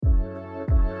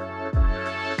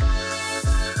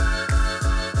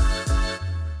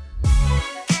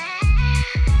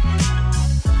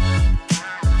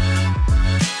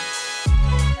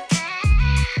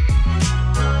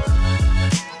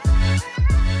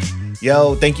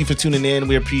Yo, thank you for tuning in.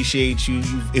 We appreciate you.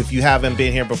 If you haven't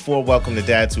been here before, welcome to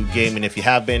Dad's Who Game. And if you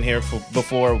have been here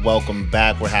before, welcome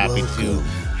back. We're happy to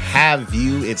have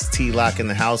you. It's T-Lock in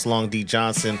the house, Long D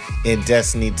Johnson in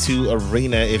Destiny 2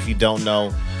 Arena. If you don't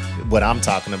know what I'm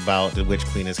talking about, the Witch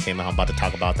Queen has came out. I'm about to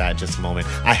talk about that in just a moment.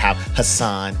 I have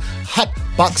Hassan,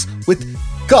 Hotbox with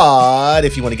God,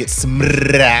 if you want to get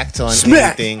smacked on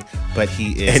anything, but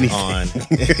he is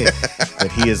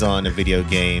on a video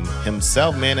game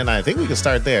himself, man, and I think we can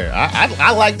start there.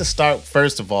 I like to start,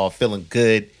 first of all, feeling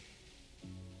good.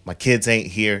 My kids ain't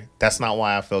here. That's not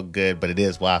why I feel good, but it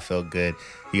is why I feel good.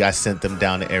 You guys sent them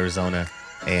down to Arizona,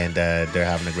 and they're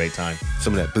having a great time.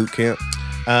 Some of that boot camp?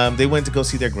 They went to go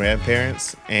see their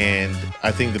grandparents, and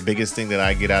I think the biggest thing that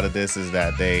I get out of this is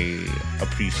that they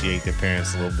appreciate their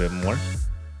parents a little bit more.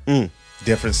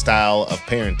 Different style of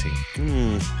parenting.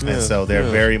 And so they're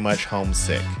very much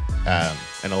homesick.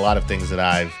 And a lot of things that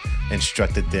I've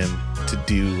instructed them to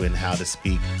do and how to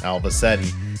speak, all of a sudden,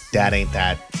 dad ain't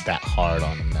that hard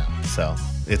on them now. So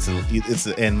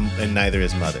and neither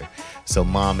is mother. So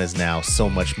mom is now so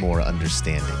much more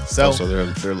understanding. So they're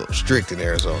a little strict in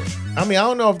Arizona. I mean, I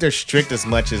don't know if they're strict as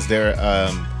much as they're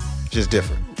just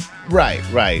different.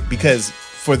 Right. Because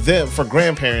for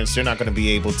grandparents, they're not going to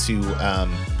be able to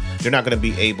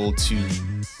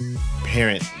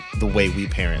parent the way we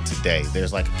parent today.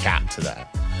 There's like a cap to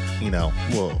that,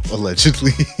 Well,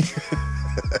 allegedly.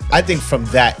 I think from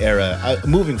that era,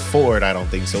 moving forward, I don't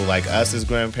think so. Like us as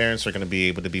grandparents are going to be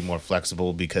able to be more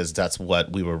flexible because that's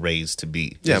what we were raised to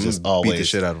be. Yeah, I'm just always beat the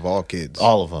shit out of all kids,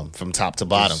 all of them, from top to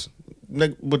bottom,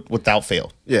 without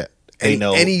fail. Yeah. They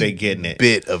know they're getting it.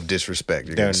 Bit of disrespect,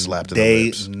 you're getting slapped in the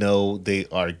lips. They know they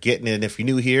are getting it. And if you're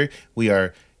new here, we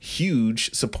are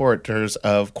huge supporters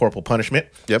of corporal punishment.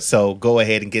 Yep. So go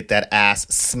ahead and get that ass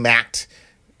smacked.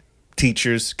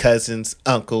 Teachers, cousins,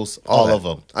 uncles, all of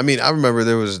them. I mean, I remember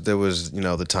there was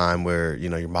the time where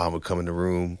your mom would come in the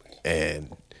room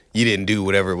and you didn't do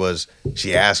whatever it was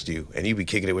she asked you, and you'd be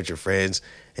kicking it with your friends,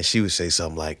 and she would say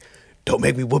something like, "Don't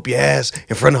make me whoop your ass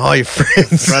in front of all your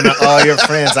friends." In front of all your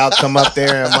friends, I'll come up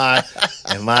there in my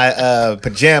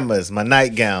pajamas, my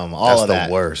nightgown, all That's of that. That's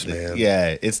the worst, man.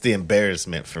 Yeah, it's the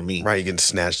embarrassment for me. Right, you getting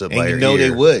snatched up and by your ear. They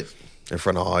would. In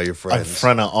front of all your friends. In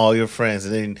front of all your friends.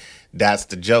 And then that's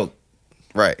the joke.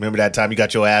 Right. Remember that time you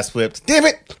got your ass whipped? Damn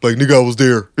it! Like, nigga, I was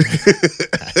there.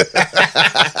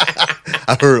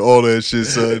 I heard all that shit,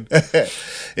 son.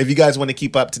 If you guys want to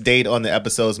keep up to date on the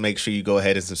episodes, make sure you go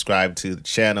ahead and subscribe to the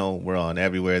channel. We're on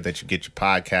everywhere that you get your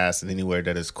podcasts and anywhere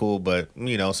that is cool. But,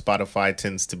 Spotify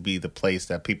tends to be the place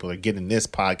that people are getting this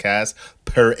podcast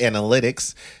per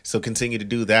analytics. So continue to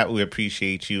do that. We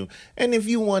appreciate you. And if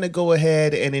you want to go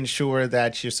ahead and ensure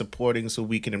that you're supporting so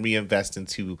we can reinvest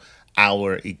into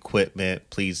our equipment,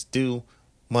 please do.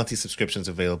 Monthly subscriptions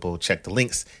available. Check the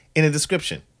links in the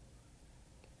description.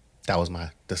 That was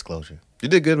my disclosure. You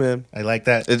did good, man. I like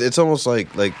that. It's almost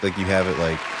like you have it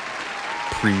like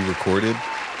pre-recorded,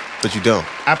 but you don't.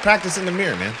 I practice in the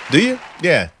mirror, man. Do you?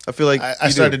 Yeah. I feel like I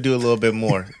started to do a little bit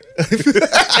more.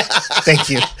 Thank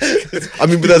you. I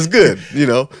mean, but that's good.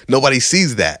 Nobody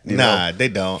sees that. Nah, they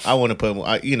don't. I want to put.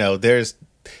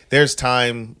 There's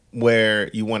time where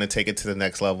you want to take it to the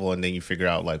next level, and then you figure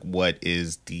out like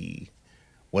what's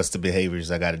the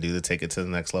behaviors I got to do to take it to the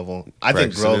next level. I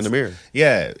think growth in the mirror.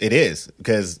 Yeah, it is,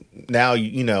 because now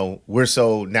we're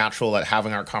so natural at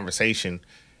having our conversation.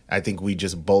 I think we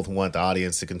just both want the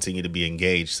audience to continue to be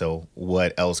engaged. So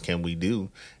what else can we do?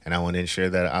 And I want to ensure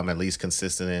that I'm at least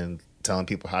consistent in telling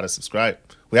people how to subscribe.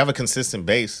 We have a consistent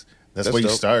base. That's where you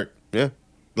start. Yeah,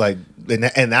 like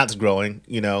and that's growing.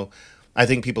 I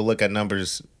think people look at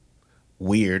numbers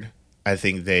weird. I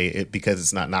think because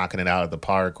it's not knocking it out of the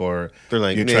park, or they're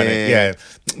like, you're trying to,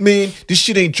 man, this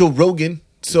shit ain't Joe Rogan.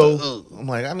 So I'm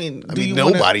like,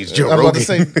 nobody's Joe Rogan. I'm about to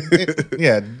say,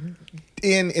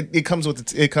 and it comes with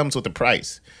the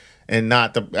price, and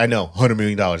not I know $100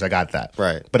 million. I got that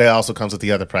right, but it also comes with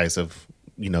the other price of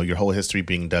your whole history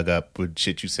being dug up with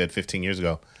shit you said 15 years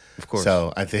ago. Of course.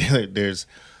 So I think there's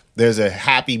a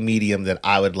happy medium that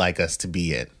I would like us to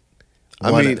be in.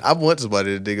 I want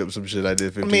somebody to dig up some shit I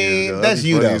did 15 years ago. That's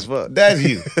you, though. That's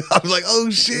you. I was like,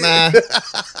 oh shit. Nah.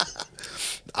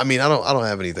 I don't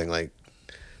have anything like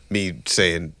me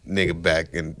saying nigga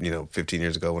back in 15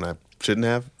 years ago when I shouldn't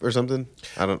have or something.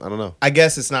 I don't know. I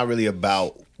guess it's not really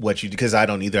about what you do, because I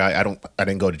don't either. I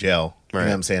didn't go to jail. Right. You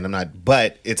know what I'm saying? I'm not.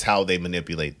 But it's how they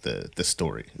manipulate the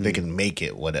story. They can make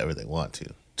it whatever they want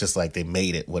to, just like they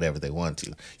made it whatever they want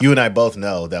to. You and I both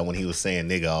know that when he was saying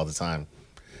nigga all the time,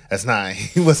 that's not.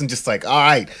 He wasn't just like, all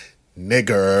right,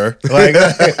 nigger. Like,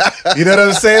 you know what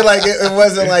I'm saying? Like it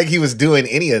wasn't like he was doing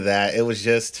any of that. It was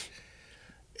just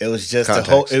It was just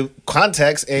Context. a whole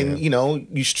context, and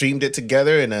you streamed it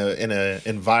together in a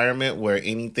environment where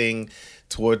anything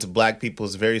towards black people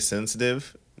is very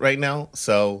sensitive right now.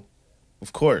 So,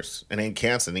 of course, it ain't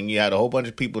canceling. You had a whole bunch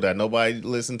of people that nobody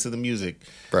listened to the music,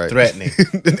 Right. threatening.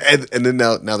 and then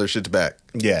now their shit's back.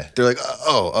 Yeah, They're like,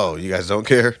 oh, you guys don't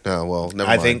care? No, well, never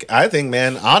mind. I think,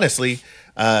 man, honestly,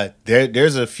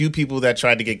 there's a few people that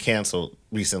tried to get canceled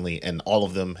recently, and all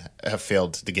of them have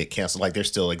failed to get canceled. Like they're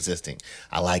still existing.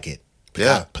 I like it.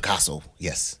 Yeah. Picasso,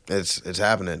 yes. It's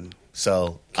happening.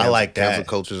 So I like that. Cancel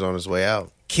culture's on its way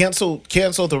out. Cancel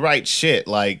the right shit.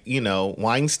 Like,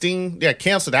 Weinstein, yeah,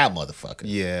 cancel that motherfucker.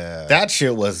 Yeah. That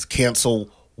shit was cancel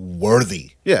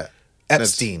worthy. Yeah.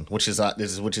 Epstein, which is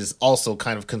also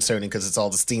kind of concerning because it's all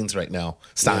the Steins right now.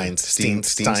 Steins.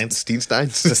 Steins. The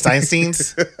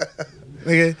Steinsteins.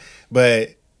 Steinsteins.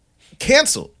 But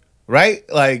cancel, right?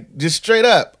 Like, just straight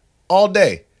up all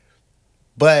day.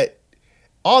 But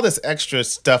all this extra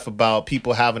stuff about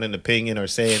people having an opinion or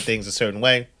saying things a certain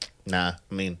way, nah.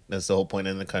 I mean, that's the whole point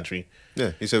in the country.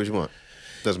 Yeah, you say what you want.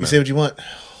 Doesn't You matter. say what you want.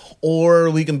 Or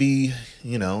we can be,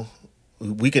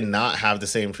 we can not have the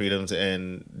same freedoms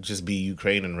and just be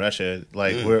Ukraine and Russia.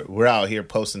 Like, we're out here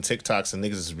posting TikToks and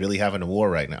niggas is really having a war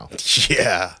right now.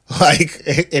 Yeah. Like,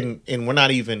 and we're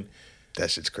not even... That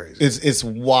shit's crazy. It's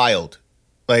wild.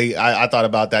 Like, I thought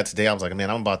about that today. I was like, man,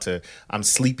 I'm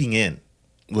sleeping in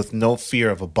with no fear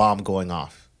of a bomb going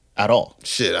off at all.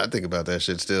 Shit, I think about that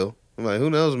shit still. I'm like, who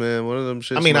knows, man? One of them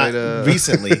shits might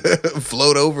recently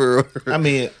float over. I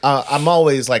mean, I'm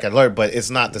always like alert, but it's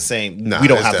not the same. Nah, we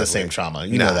don't it's have the definitely- same trauma.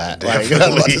 You Nah, know that.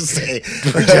 definitely.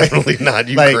 We're Definitely not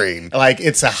Ukraine. Like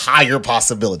it's a higher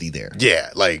possibility there. Yeah,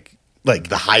 like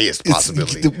the highest It's-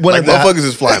 possibility. one Like of the- motherfuckers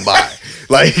is flying by.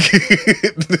 Like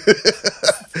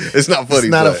it's not funny.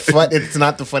 It's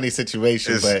not the funny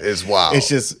situation, but it's wild. It's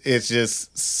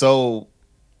just so.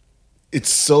 It's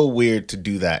so weird to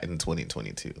do that in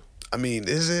 2022. I mean,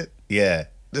 is it? Yeah.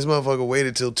 This motherfucker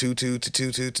waited till 22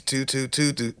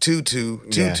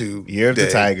 Year of the day,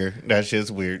 Tiger. That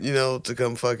shit's weird. to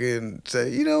come fucking say,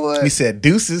 you know what? He said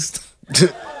deuces.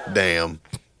 Damn.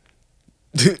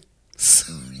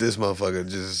 This motherfucker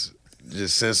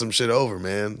just sent some shit over,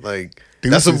 man. Like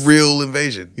that's a Deuces. real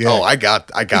invasion. Yeah. Oh, I got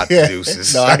the Yeah.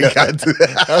 deuces. No, I know. got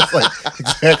the, I was like,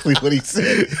 exactly what he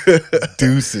said.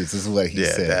 Deuces is what he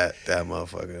yeah, said. that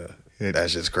motherfucker. It-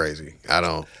 That's just crazy. I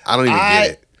don't even get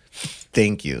it.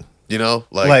 Thank you.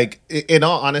 Like In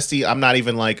all honesty, I'm not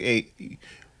even like a.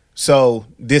 So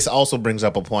this also brings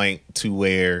up a point to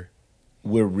where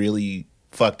we're really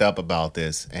fucked up about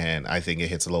this, and I think it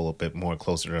hits a little bit more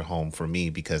closer to home for me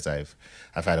because I've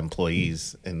had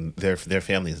employees and their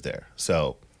families there,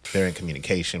 so they're in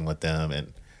communication with them,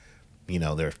 and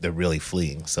they're really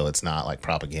fleeing, so it's not like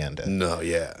propaganda. no,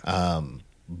 yeah.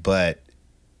 But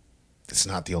it's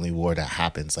not the only war that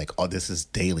happens. Like, oh, this is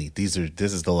daily. This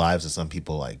is the lives of some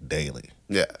people, like, daily.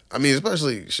 Yeah. I mean,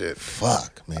 especially shit.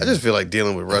 Fuck, man. I just feel like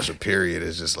dealing with Russia, period,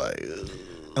 is just like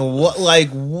And what,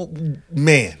 like,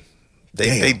 man,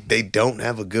 they don't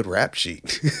have a good rap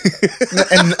sheet.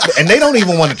 and they don't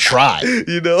even want to try.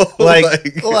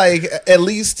 Like at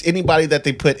least anybody that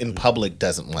they put in public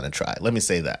doesn't want to try. Let me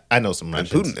say that. I know some and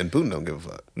Russians. Putin don't give a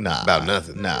fuck. Nah, about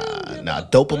nothing. Nah.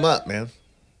 Dope them up, man.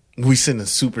 We sending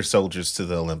super soldiers to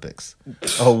the Olympics.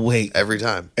 Oh wait, Every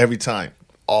time. every time,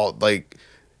 All like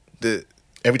the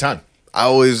every time. I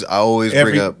always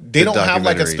bring up They the don't have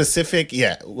like a documentary. specific.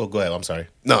 Yeah. Well, go ahead. I'm sorry.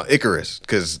 No, Icarus,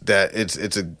 because that it's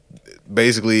a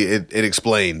basically it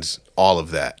explains all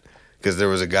of that, because there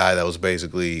was a guy that was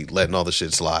basically letting all the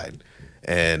shit slide,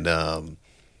 and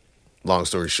long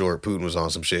story short, Putin was on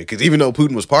some shit, because even though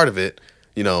Putin was part of it,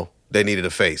 they needed a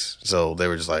face, so they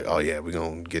were just like, oh yeah, we're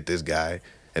gonna get this guy,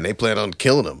 and they planned on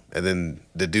killing him, and then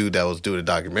the dude that was doing a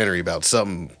documentary about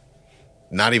something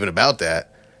not even about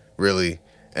that really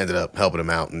ended up helping him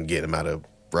out and getting him out of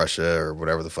Russia or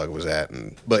whatever the fuck it was at.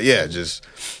 But he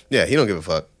don't give a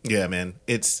fuck. Yeah, man.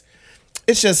 It's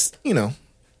just,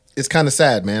 it's kind of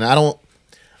sad, man.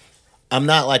 I'm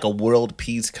not like a world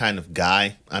peace kind of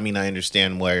guy. I mean, I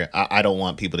understand where I don't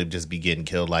want people to just be getting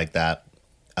killed like that.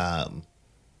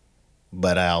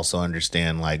 But I also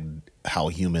understand like how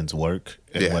humans work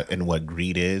and what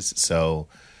greed is. So,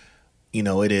 it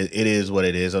is what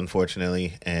it is,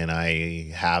 unfortunately. And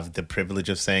I have the privilege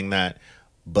of saying that.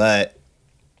 But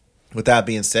with that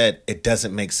being said, it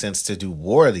doesn't make sense to do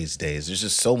war these days. There's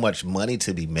just so much money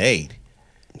to be made.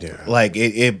 Yeah. Like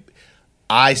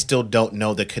I still don't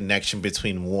know the connection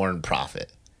between war and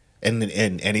profit. And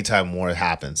anytime war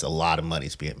happens, a lot of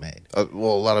money's being made.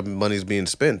 Well, a lot of money's being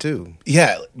spent too.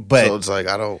 Yeah, but so it's like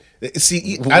I don't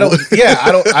see. I don't. Yeah,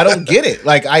 I don't get it.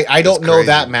 Like I don't know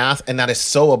that math, and that is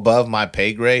so above my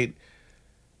pay grade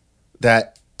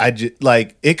that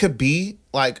like it could be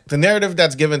like the narrative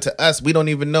that's given to us. We don't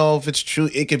even know if it's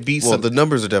true. It could be. Well, the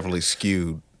numbers are definitely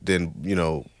skewed than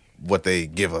what they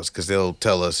give us, because they'll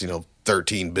tell us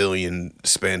 13 billion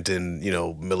spent in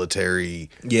military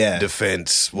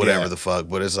defense, whatever the fuck.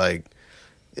 But it's like,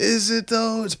 is it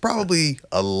though? It's probably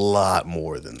a lot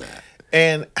more than that.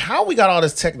 And how we got all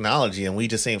this technology and we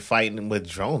just ain't fighting with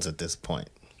drones at this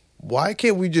point? Why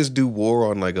can't we just do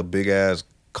war on like a big ass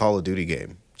Call of Duty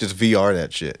game? Just VR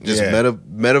that shit. Just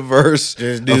metaverse.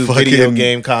 Just do video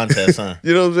game contests, huh?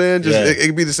 You know what I'm saying? Just it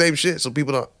could be the same shit, so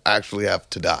people don't actually have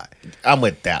to die. I'm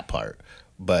with that part,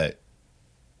 but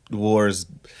wars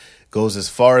goes as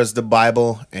far as the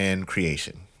Bible and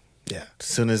creation. Yeah. As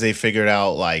soon as they figured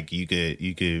out like you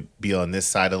could be on this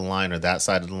side of the line or that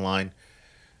side of the line,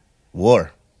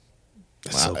 war.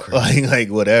 That's so crazy. Like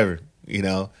whatever,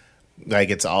 like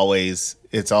it's always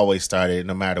started,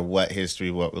 no matter what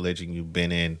history, what religion you've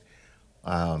been in.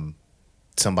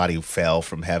 Somebody fell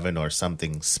from heaven or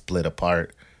something split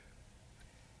apart.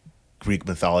 Greek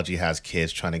mythology has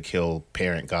kids trying to kill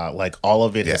parent god. Like all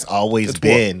of it has always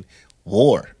been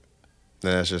war.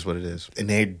 And that's just what it is.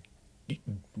 And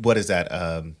what is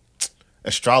that?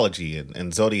 Astrology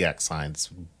and zodiac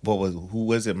signs. Who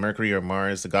was it? Mercury or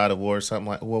Mars, the god of war, or something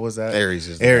like? What was that? Aries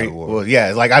is the god of war. Well,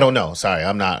 yeah, like I don't know. Sorry,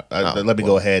 I'm not. Let me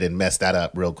go ahead and mess that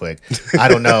up real quick. I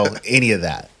don't know any of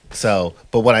that. So,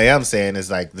 but what I am saying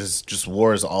is like this. Just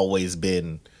war has always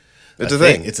been. It's a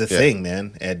thing. It's a thing,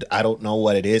 man, and I don't know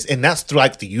what it is, and that's through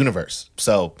like the universe.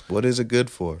 So, what is it good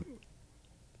for?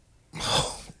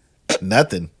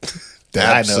 Nothing.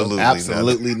 That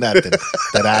absolutely nothing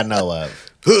that I know of.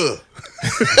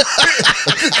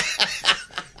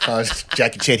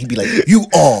 Jackie Chan, he'd be like, "You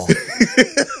all."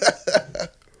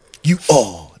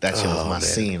 That shit was my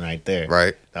scene right there.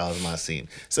 Right, that was my scene.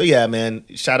 So yeah, man.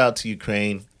 Shout out to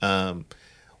Ukraine.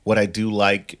 What I do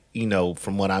like,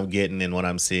 from what I'm getting and what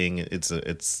I'm seeing,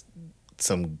 it's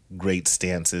some great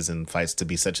stances and fights to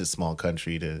be such a small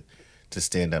country to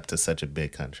stand up to such a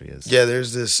big country.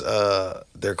 There's this.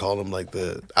 They're calling them like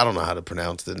I don't know how to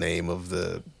pronounce the name of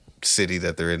the city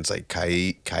that they're in. It's like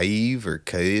Kyiv or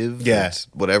Kyiv. Yeah, it's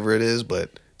whatever it is,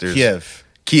 but there's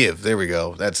Kiev. There we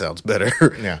go. That sounds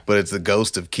better. Yeah, but it's the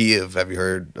ghost of Kiev. Have you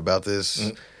heard about this?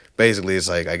 Mm-hmm. Basically, it's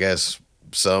like, I guess,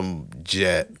 some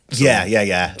jet.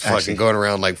 Yeah. Fucking going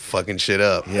around like fucking shit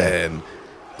up. Yeah. And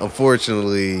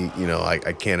unfortunately,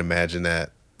 I can't imagine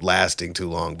that lasting too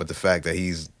long. But the fact that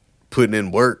he's putting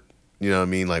in work, you know what I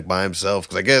mean, like by himself.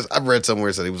 Because I guess I've read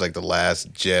somewhere that he was like the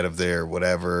last jet of their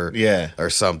whatever. Yeah. Or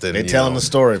something. They're telling the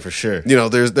story for sure.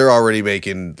 They're already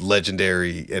making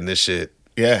legendary, and this shit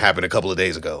happened a couple of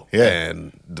days ago. Yeah.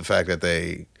 And the fact that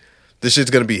this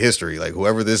shit's going to be history. Like,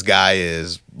 whoever this guy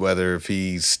is, whether if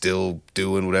he's still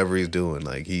doing whatever he's doing,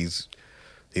 like, he's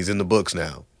in the books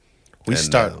now. We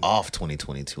start off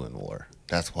 2022 in war.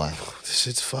 That's why. This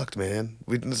shit's fucked, man.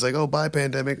 It's like, bye,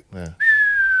 pandemic.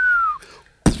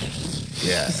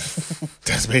 Yeah.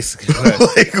 That's basically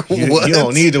what. You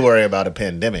don't need to worry about a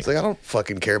pandemic. It's like, I don't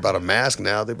fucking care about a mask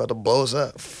now. They're about to blow us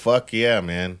up. Fuck yeah,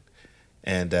 man.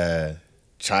 And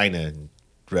China and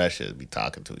Russia be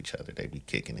talking to each other. They be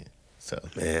kicking it. So,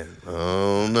 man,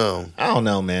 oh no, I don't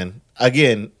know, man.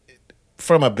 Again,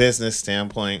 from a business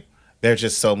standpoint, there's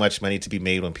just so much money to be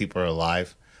made when people are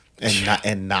alive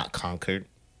and not conquered.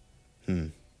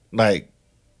 Like,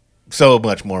 so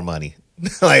much more money.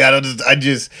 Like,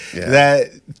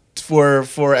 that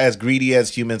for as greedy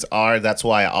as humans are, that's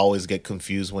why I always get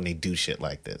confused when they do shit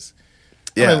like this.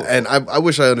 Yeah, and I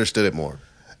wish I understood it more.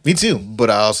 Me too, but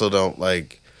I also don't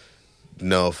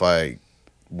know if I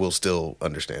will still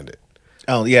understand it.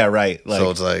 Oh yeah, right. Like,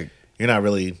 so it's like you're not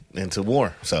really into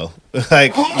war, so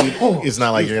like it's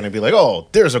not like you're gonna be like, oh,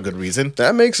 there's a good reason.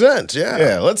 That makes sense.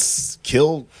 Yeah, let's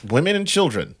kill women and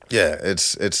children. Yeah,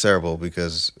 it's terrible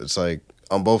because it's like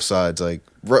on both sides. Like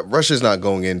Russia's not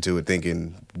going into it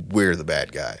thinking we're the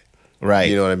bad guy, right?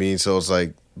 You know what I mean? So it's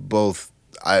like both.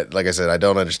 Like I said, I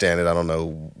don't understand it. I don't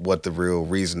know what the real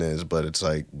reason is, but it's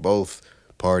like both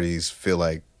parties feel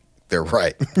like they're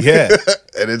right. Yeah,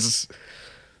 and it's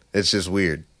just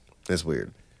weird. It's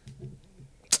weird.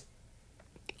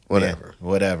 Whatever.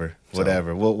 Whatever.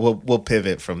 We'll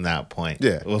pivot from that point.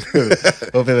 Yeah, we'll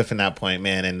pivot from that point,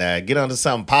 man, and get on to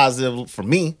something positive for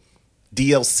me.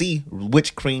 DLC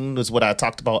witch cream was what I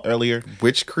talked about earlier.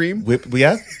 Witch cream?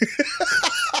 Yeah.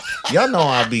 Y'all know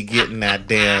I'll be getting that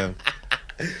damn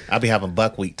I'll be having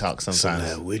buckwheat talk Some of sometimes.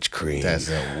 that witch cream. That's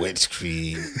a witch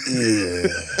cream.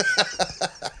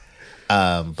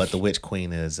 But the Witch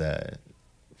Queen is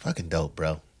fucking dope,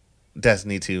 bro.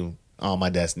 Destiny 2. All my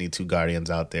Destiny 2 guardians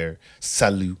out there.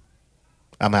 Salute.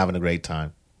 I'm having a great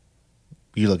time.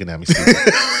 You looking at me stupid.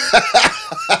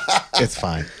 It's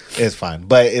fine. It's fine.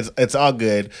 But it's all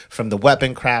good. From the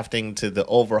weapon crafting to the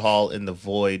overhaul in the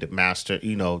Void Master,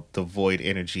 the Void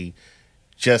energy.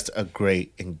 Just a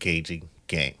great, engaging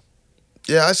game.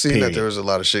 Yeah, I seen Period. that there was a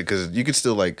lot of shit because you could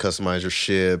still like customize your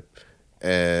ship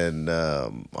and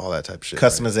all that type of shit.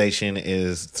 Right? Customization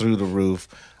is through the roof.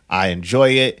 I enjoy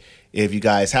it. If you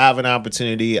guys have an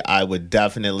opportunity, I would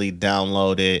definitely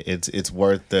download it. It's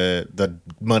worth the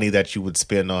money that you would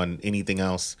spend on anything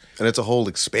else. And it's a whole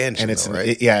expansion, And it's though,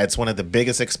 right? it's one of the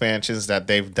biggest expansions that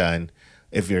they've done.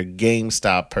 If you're a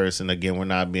GameStop person, again, we're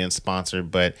not being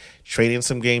sponsored, but trading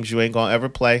some games you ain't gonna ever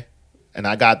play. And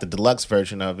I got the deluxe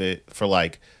version of it for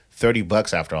like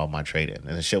 $30 after all my trade in,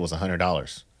 and the shit was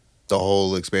 $100. The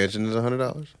whole expansion is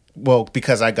 $100. Well,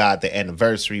 because I got the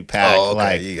anniversary pack, Oh, okay.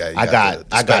 like You got I got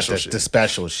the I got special the, shit. the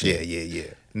special shit. Yeah.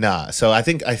 Nah, so I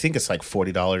think it's like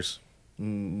 $40,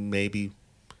 maybe.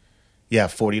 Yeah,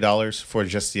 $40 for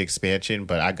just the expansion,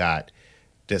 but I got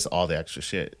this all the extra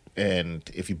shit. And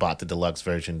if you bought the deluxe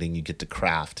version, then you get to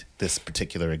craft this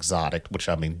particular exotic, which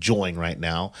I'm enjoying right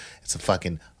now. It's a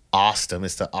fucking awesome.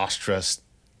 It's the Astra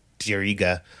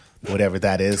Styriga, whatever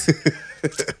that is.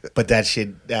 But that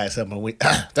shit, that's a Marine.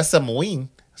 That's a Marine.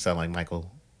 Sound like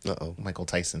Michael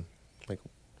Tyson.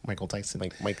 Michael Tyson.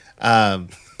 Mike.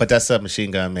 But that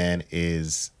submachine gun, man,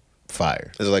 is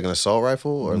fire. Is it like an assault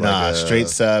rifle or Nah, like a, straight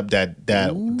sub.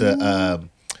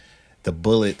 The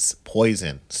bullets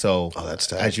poison. So Oh, that's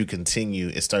tight. as you continue,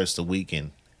 it starts to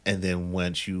weaken, and then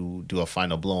once you do a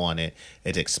final blow on it,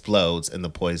 it explodes, and the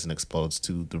poison explodes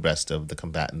to the rest of the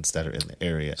combatants that are in the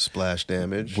area, splash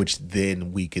damage? which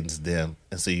then weakens them,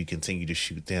 and so you continue to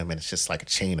shoot them, and it's just like a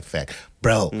chain effect,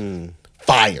 bro.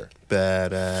 Fire.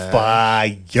 Badass.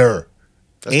 Fire.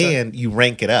 That's And you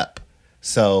rank it up.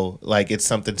 So, like, it's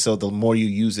something. So, the more you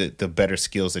use it, the better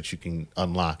skills that you can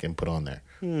unlock and put on there.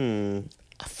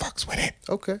 I fucks with it.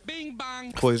 Okay. Bing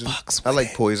bong. Poison. Fucks I with like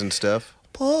it. poison stuff.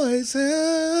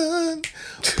 Poison.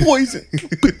 Poison.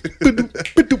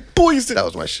 Poison. That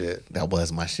was my shit. That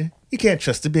was my shit. You can't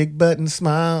trust the big button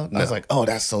smile. I was No. like, oh,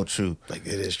 that's so true. Like,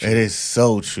 it is true. It is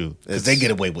so true. Because they It's-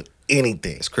 get away with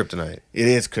anything. It's kryptonite. It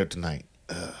is kryptonite.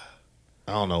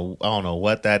 I don't know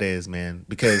what that is, man.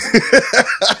 Because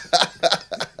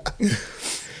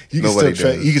Nobody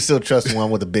does. you can still trust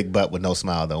one with a big butt with no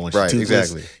smile though. When she's Right,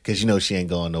 toothless, exactly. because you know she ain't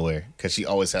going nowhere. Because she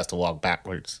always has to walk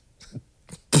backwards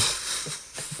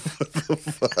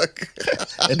Fuck.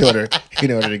 in order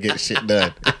to get shit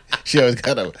done. She always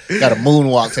got a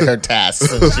moonwalk to her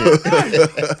tasks and shit.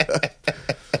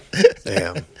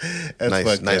 Damn. That's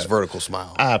fucked nice up. vertical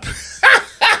smile.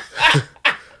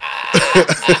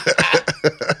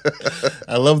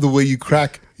 I love the way you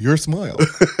crack your smile.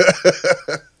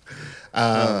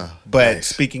 But nice.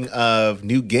 speaking of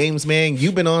new games, man,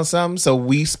 you've been on something. So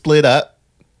we split up.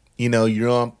 You're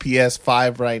on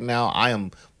PS5 right now. I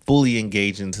am fully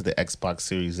engaged into the Xbox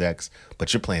Series X,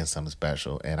 but you're playing something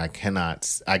special, and I can't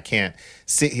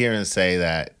sit here and say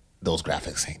that those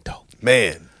graphics ain't dope.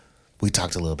 Man. We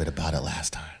talked a little bit about it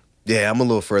last time. Yeah, I'm a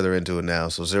little further into it now.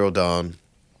 So Zero Dawn,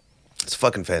 it's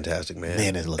fucking fantastic, man.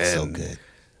 Man, it looks so And, good.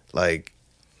 Like,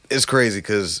 it's crazy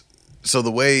because so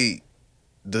the way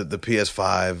the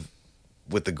PS5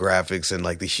 with the graphics and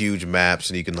like the huge maps,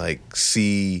 and you could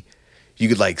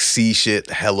see shit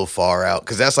hella far out,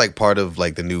 because that's like part of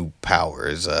like the new power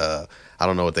is I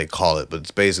don't know what they call it, but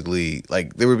it's basically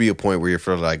like there would be a point where you're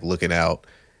sort of like looking out,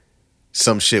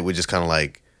 some shit would just kind of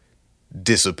like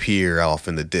disappear off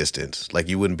in the distance, like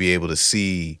you wouldn't be able to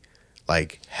see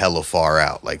like hella far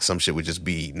out, like some shit would just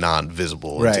be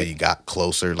non-visible until Right. you got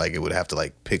closer, like it would have to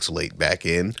like pixelate back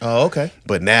in. Oh, okay.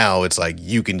 But now it's like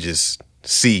you can just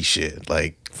see shit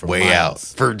like For way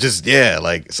miles. out for just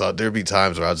like, so there'd be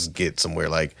times where I'll just get somewhere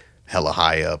like hella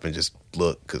high up and just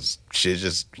look, because shit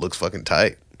just looks fucking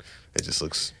tight. It just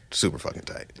looks super fucking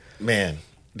tight. Man,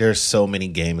 there's so many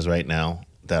games right now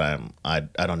that I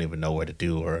don't even know where to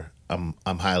do, or I'm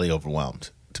highly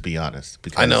overwhelmed, to be honest.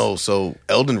 Because I know. So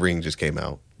Elden Ring just came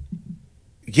out.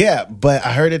 Yeah, but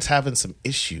I heard it's having some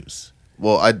issues.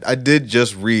 Well, I did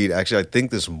just read, actually, I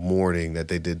think this morning, that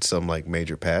they did some like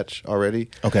major patch already.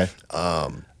 Okay.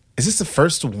 Is this the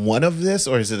first one of this,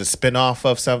 or is it a spinoff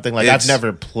of something? Like, I've It's-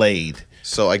 never played,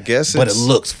 So I guess but it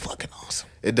looks fucking awesome.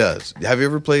 It does. Have you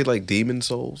ever played like Demon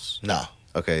Souls? No.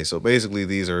 Okay, so basically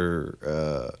these are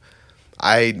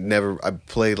I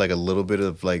played like a little bit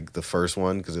of like the first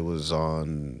one because it was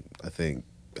on,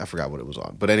 I forgot what it was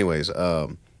on. But anyways,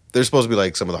 they're supposed to be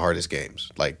like some of the hardest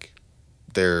games. Like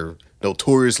they're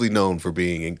notoriously known for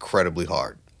being incredibly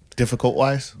hard. Difficult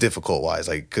wise,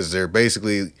 like because they're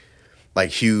basically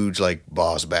like huge like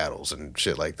boss battles and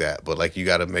shit like that. But like you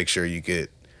got to make sure you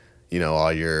get,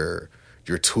 all your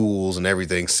tools and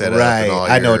everything set up. Right, And all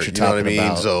I know what you're talking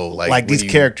about. So like these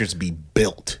characters be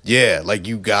built. Yeah, like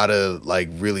you gotta like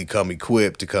really come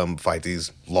equipped to come fight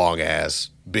these long ass,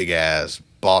 big ass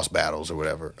boss battles or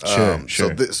whatever. Sure.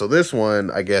 So this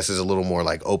one, I guess, is a little more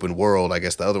like open world. I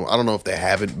guess the other one, I don't know if they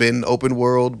haven't been open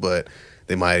world, but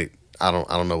they might. I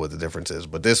don't know what the difference is.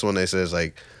 But this one, they says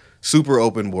like super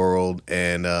open world,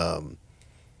 and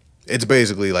it's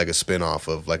basically like a spinoff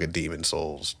of like a Demon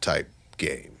Souls type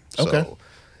game. So, Okay.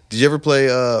 Did you ever play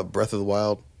Breath of the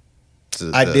Wild?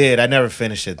 I did. I never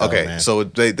finished it though, Okay, man. so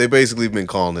they basically been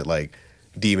calling it like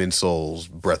Demon Souls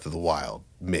Breath of the Wild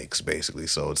mix, basically.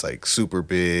 So it's like super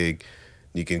big.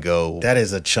 You can go. That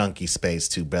is a chunky space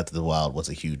too. Breath of the Wild was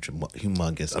a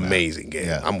humongous, Amazing game.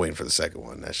 Yeah. I'm waiting for the second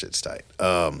one. That shit's tight.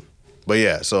 But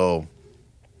yeah, so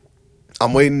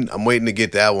I'm waiting to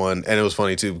get that one, and it was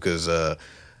funny too because I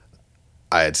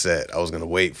had said I was gonna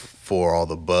wait for all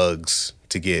the bugs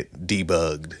to get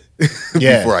debugged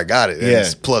before I got it.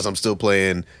 And plus, I'm still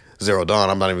playing Zero Dawn.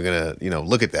 I'm not even gonna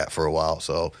look at that for a while.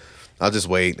 So I'll just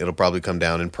wait. It'll probably come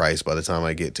down in price by the time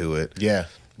I get to it. Yeah.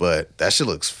 But that shit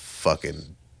looks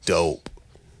fucking dope.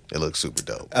 It looks super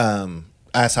dope.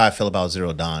 That's how I feel about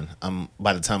Zero Dawn.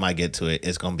 By the time I get to it,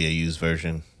 it's gonna be a used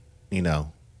version,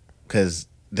 because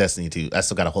Destiny 2, I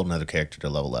still got a whole nother character to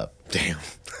level up. Damn.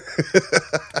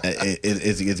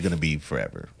 It's gonna be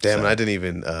forever. Damn, So. and I didn't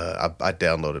even. I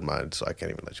downloaded mine, so I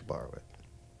can't even let you borrow it.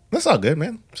 That's all good,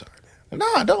 man. Sorry, man. No,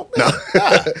 I don't. No,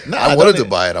 I wanted to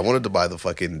buy it. I wanted to buy the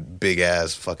fucking big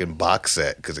ass fucking box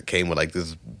set because it came with like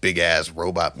this big ass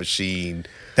robot machine.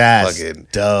 That's fucking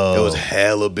dope. It was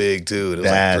hella big too. And it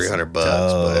was That's like $300,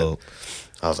 dope.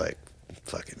 but I was like,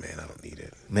 "Fuck it, man, I don't need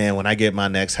it." Man, when I get my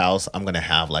next house, I'm gonna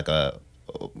have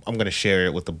I'm gonna share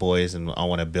it with the boys, and I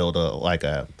want to build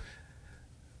a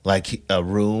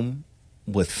room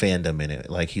with fandom in it.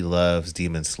 Like he loves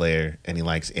Demon Slayer and he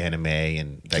likes anime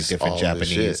and like Just different all this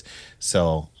Japanese. shit.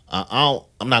 So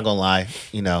I'm not gonna lie,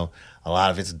 a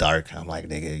lot of it's dark. I'm like,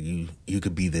 nigga, you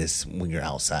could be this when you're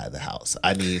outside the house.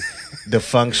 I need the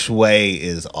feng shui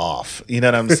is off. You know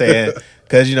what I'm saying?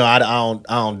 Because I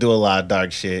don't do a lot of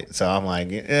dark shit. So I'm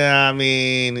like, yeah, I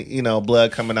mean,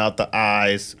 blood coming out the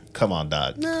eyes. Come on,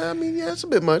 dog. Nah, I mean, yeah, it's a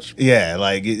bit much. Yeah,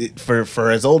 like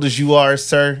for as old as you are,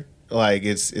 sir, like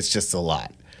it's just a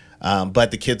lot.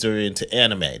 But the kids are into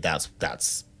anime.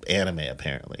 That's anime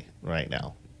apparently right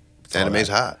now. Anime's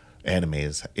hot. Anime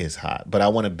is hot. But I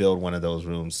want to build one of those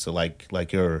rooms to like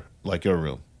your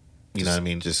room. You know what I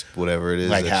mean? Just whatever it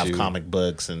is. Like that have comic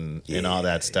books and all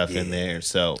that stuff in there.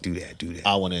 So do that.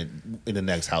 I want to in the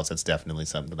next house. That's definitely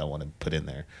something that I want to put in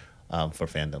there for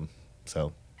fandom.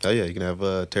 So. Oh yeah, you can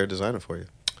have Terra design it for you.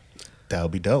 That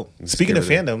would be dope. Just Speaking of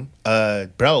give it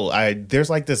fandom, bro, there's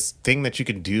like this thing that you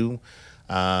can do.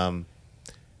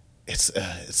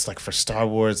 It's like for Star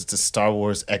Wars. It's a Star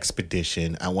Wars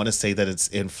expedition. I want to say that it's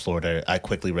in Florida. I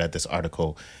quickly read this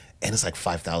article, and it's like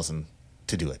 $5,000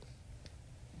 to do it.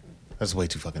 That's way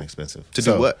too fucking expensive. To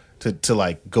do what? To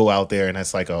like go out there, and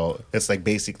it's like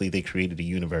basically they created a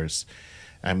universe.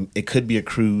 It could be a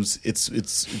cruise.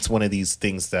 It's one of these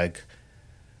things that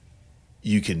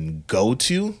you can go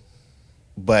to,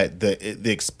 but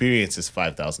the experience is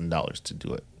 $5,000 to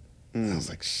do it. I was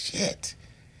like, shit,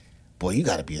 boy, you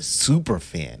got to be a super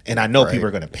fan, and I know people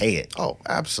are going to pay it. Oh,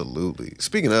 absolutely.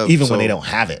 Speaking of, even when they don't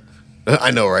have it. I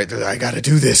know, right? They're like, I got to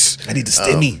do this. I need the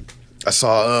stimmy. I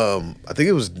saw, I think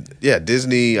it was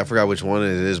Disney. I forgot which one it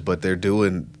is, but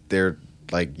they're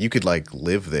like you could like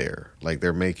live there. Like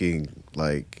they're making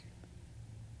like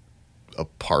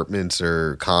apartments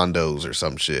or condos or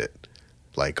some shit.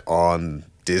 Like on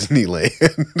Disneyland.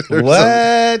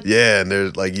 What? Yeah, and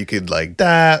there's like you could like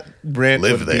That rent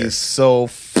live would there. be so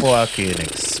fucking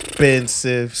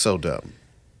expensive. so dumb.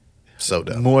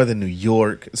 More than New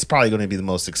York. It's probably going to be the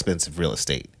most expensive real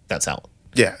estate that's out.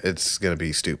 Yeah, it's gonna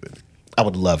be stupid. I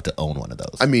would love to own one of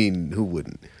those. I mean, who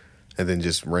wouldn't? And then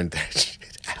just rent that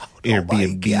shit out. Airbnb. Oh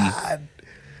my God.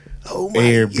 Oh my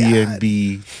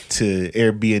Airbnb God. to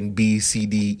Airbnb, C,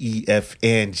 D, E, F,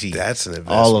 and G. That's an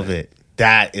investment. All of it.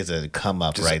 That is a come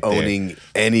up Just right there. owning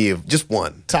any of just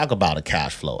one. Talk about a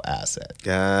cash flow asset.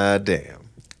 God damn.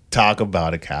 Talk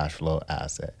about a cash flow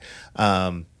asset.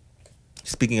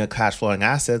 Speaking of cash flowing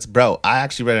assets, bro, I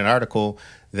actually read an article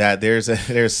that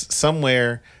there's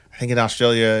somewhere, I think in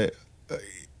Australia,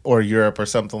 or Europe or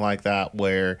something like that,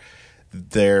 where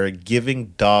they're giving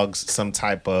dogs some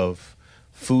type of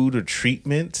food or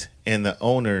treatment, and the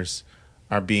owners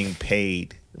are being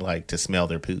paid like to smell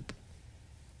their poop.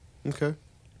 Okay.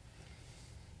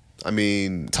 I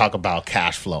mean, Talk about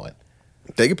cash flowing.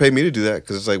 they could pay me to do that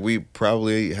because it's like we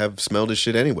probably have smelled this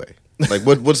shit anyway. Like,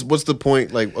 what's the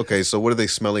point? Like, okay, so what are they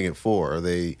smelling it for? Are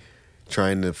they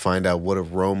trying to find out what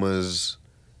aromas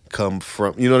come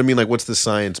from? You know what I mean? Like, what's the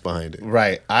science behind it?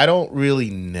 Right. I don't really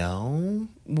know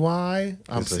why.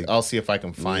 It's like, I'll see if I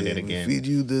can find it We again. feed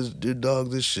you your dog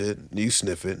this shit. You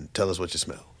sniff it and tell us what you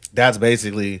smell. That's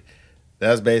basically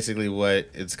what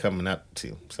it's coming up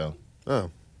to. So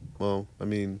Oh, well, I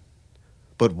mean,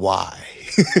 but why?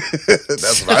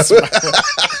 That's what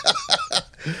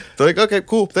They're like, okay,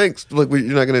 cool, thanks. Like, you're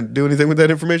not gonna do anything with that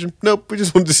information? Nope. We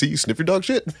just wanted to see you sniff your dog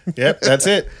shit. Yep, that's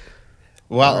it.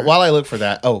 While I look for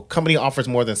that, company offers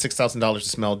more than $6,000 to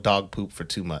smell dog poop for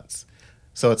 2 months.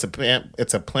 So it's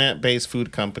a plant-based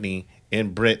food company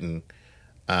in Britain,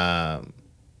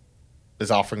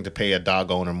 is offering to pay a dog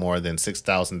owner more than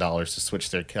 $6,000 to switch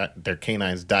their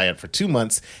canine's diet for 2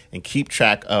 months and keep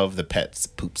track of the pet's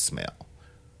poop smell.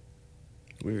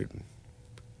 Weird.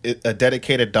 It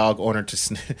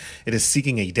is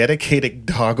seeking a dedicated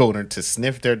dog owner to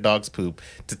sniff their dog's poop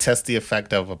to test the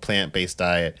effect of a plant-based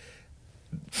diet,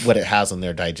 what it has on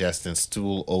their digestion,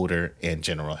 stool odor, and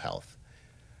general health.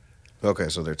 Okay,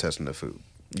 so they're testing the food.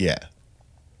 Yeah.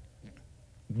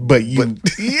 But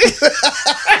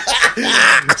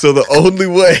So the only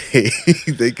way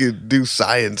they could do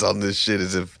science on this shit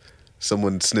is if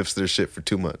someone sniffs their shit for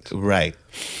 2 months. right.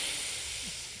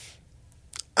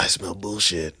 I smell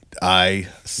bullshit, I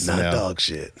not smell dog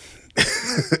shit.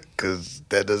 Because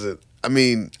that doesn't, I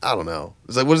mean, I don't know.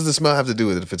 It's like, what does the smell have to do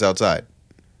with it if it's outside?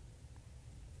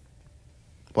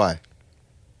 Why?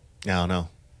 I don't know.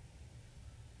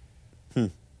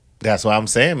 That's what I'm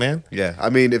saying, man. Yeah,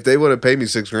 I mean, if they want to pay me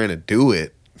 $6,000 to do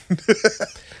it.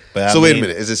 But So wait a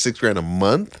minute, is it $6,000 a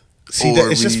month? See,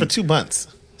 Or it's just we- for 2 months.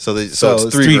 So So it's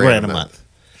it's $3,000 $3,000 a month.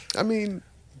 I mean,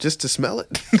 just to smell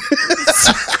it.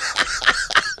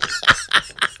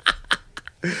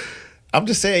 I'm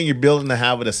just saying you're building the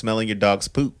habit of smelling your dog's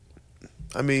poop.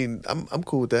 I mean, I'm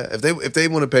cool with that. If they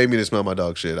want to pay me to smell my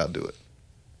dog shit, I'll do it.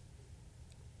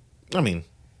 I mean,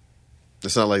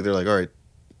 It's not like they're like, all right,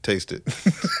 taste it.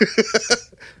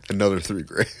 Another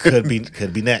 $3,000.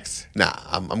 could be next. Nah,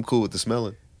 I'm cool with the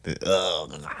smelling. I'll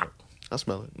I'll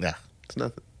smell it. Yeah. It's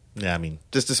nothing. Yeah, I mean,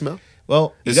 Just to smell.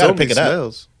 well, you It's got to only pick it up.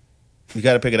 smells. You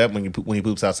got to pick it up when he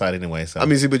poops outside anyway. So I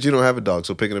mean, see, but you don't have a dog,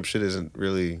 so picking up shit isn't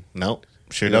really. nope,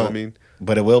 sure You know don't. what I mean?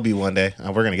 But it will be one day.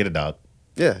 We're gonna get a dog.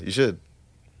 Yeah, you should.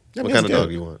 I What mean, kind it's of good.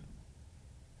 dog you want?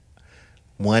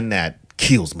 One that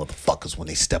kills motherfuckers when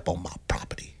they step on my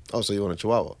property. Oh, so you want a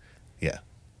Chihuahua? Yeah,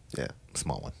 Yeah,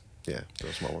 small one. yeah,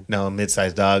 a small one. No, a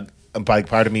mid-sized dog. Like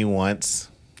part of me wants,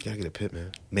 You gotta get a pit,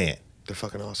 man. man. They're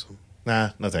fucking awesome. Nah,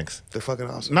 no thanks. They're fucking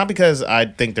awesome. Not because I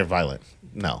think they're violent.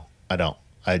 No, I don't.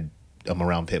 I'm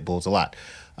around pit bulls a lot,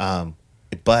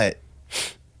 but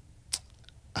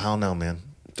I don't know, man.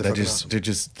 They're fucking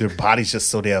awesome. Their body's just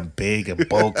so damn big and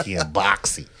bulky and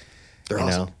boxy. They're you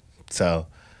awesome. know? So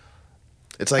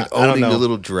It's like I don't owning a know.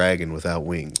 little dragon without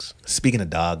wings. speaking of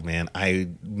dog, man,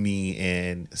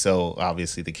 so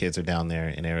obviously the kids are down there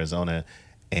in Arizona,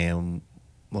 and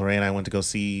Lorraine and I went to go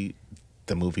see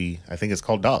the movie. I think it's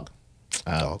called Dog.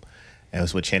 Dog. And it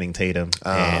was with Channing Tatum,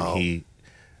 Oh. and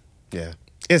Yeah.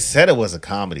 it said it was a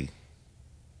comedy,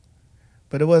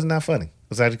 but it wasn't that funny. It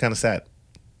was actually kind of sad.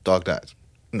 Dog dies.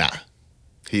 Nah,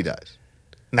 He dies.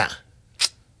 nah.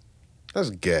 That's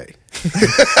gay.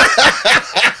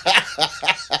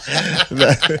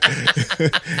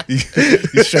 You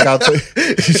struck out.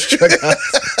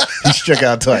 He struck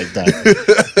out twice. Nah.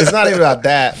 It's not even about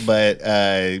that, but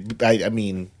I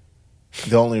mean,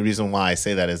 the only reason why I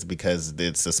say that is because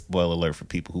it's a spoiler alert for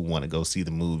people who want to go see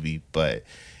the movie. But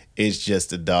it's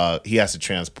just a dog. He has to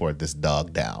transport this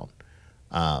dog down.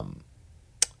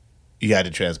 You had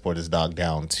to transport this dog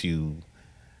down to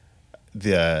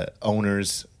the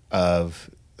owners of.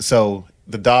 So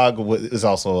the dog is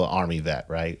also an army vet,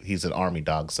 right? He's an army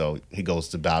dog, so he goes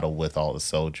to battle with all the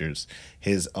soldiers.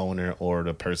 His owner or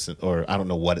the person, or I don't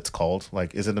know what it's called.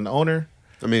 Like, is it an owner?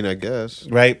 I mean, I guess.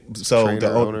 Right. So Trainer,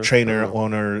 the owner, trainer, I don't know.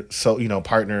 owner, so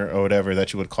partner or whatever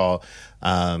that you would call,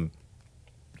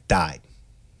 died,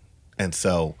 and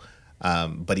so,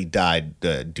 but he died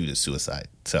due to suicide.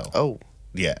 So, Oh,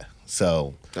 yeah.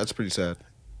 So, that's pretty sad.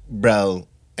 bro,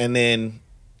 and then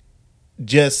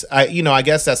just I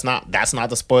guess that's not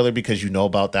the spoiler because you know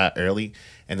about that early,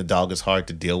 and the dog is hard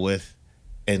to deal with,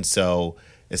 and so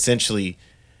essentially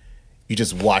you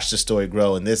just watch the story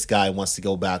grow. And this guy wants to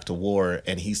go back to war,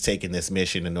 and he's taking this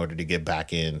mission in order to get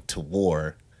back into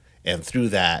war. And through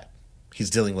that, he's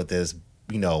dealing with this,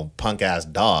 punk ass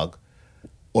dog,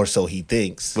 or so he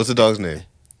thinks. What's the dog's name?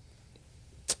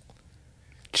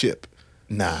 Chip.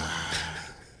 Nah.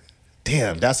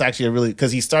 Damn, that's actually a really,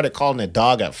 because he started calling it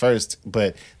dog at first,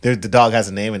 but the dog has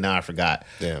a name, and now I forgot.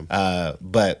 Damn.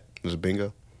 But Was it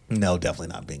Bingo? no,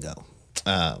 definitely not Bingo.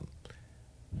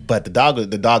 But the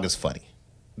dog is funny.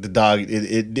 The dog,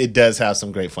 it does have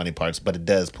some great funny parts, but it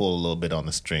does pull a little bit on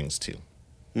the strings too.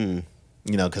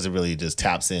 Because it really just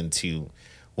taps into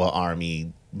what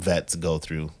Army vets go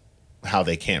through, how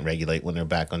they can't regulate when they're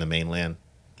back on the mainland.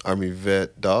 Army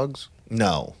vet dogs?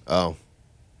 No, Oh.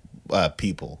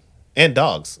 people and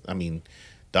dogs. I mean,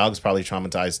 dogs probably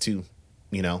traumatized too.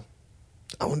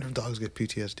 I wonder if dogs get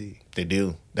PTSD. They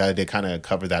do. They kind of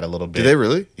cover that a little bit. Do they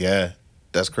really? Yeah.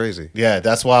 That's crazy. Yeah,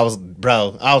 that's why I was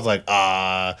like,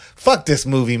 fuck this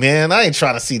movie, man. I ain't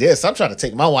trying to see this. I'm trying to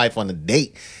take my wife on a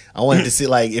date. I wanted to see,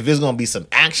 like, if it's going to be some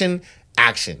action.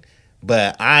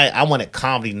 But I wanted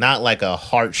comedy, not like a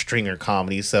heartstringer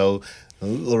comedy. So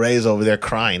Lorraine's over there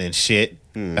crying and shit.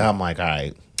 And I'm like, all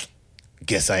right,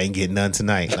 guess I ain't getting none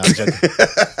tonight. And I'm joking.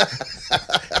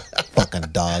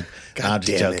 Fucking dog. God I'm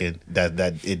just damn joking.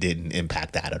 That it didn't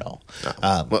impact that at all.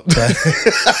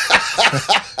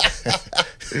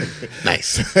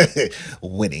 Nice.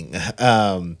 Winning.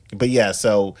 But yeah,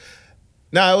 so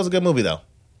no, it was a good movie though.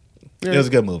 Yeah. It was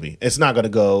a good movie. It's not gonna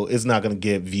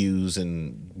get views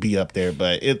and be up there,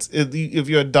 but if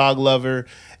you're a dog lover,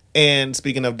 and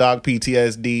speaking of dog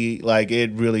PTSD, like,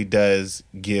 it really does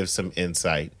give some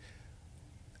insight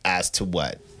as to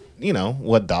what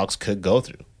dogs could go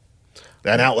through.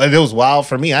 And it was wild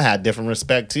for me. I had different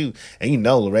respect too. And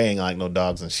Lorraine ain't like no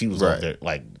dogs, and she was over there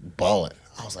like bawling.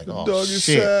 I was like, oh dog shit, is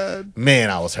sad. Man,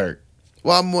 I was hurt.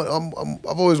 Well,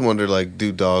 I've always wondered, like,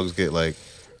 do dogs get, like,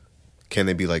 can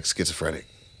they be, like, schizophrenic?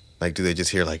 Like, do they just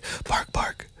hear, like, bark,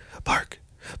 bark, bark,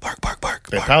 bark, bark, bark?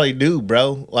 They probably do,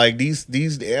 bro. Like,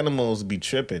 these animals be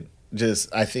tripping.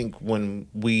 Just, I think when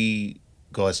we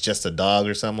go, it's just a dog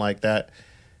or something like that,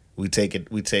 we take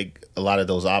a lot of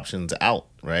those options out,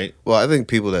 right? Well, I think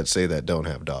people that say that don't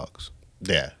have dogs.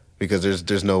 Yeah. Because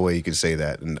there's no way you could say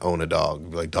that and own a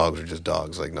dog. Like, dogs are just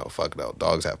dogs. Like, no, fuck no.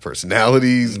 Dogs have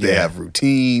personalities. They have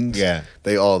routines. Yeah.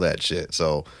 They all that shit.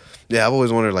 So, yeah, I've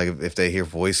always wondered, like, if they hear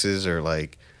voices or,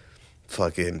 like,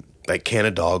 fucking, like, can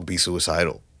a dog be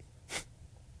suicidal?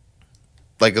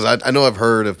 Like, because I know I've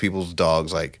heard of people's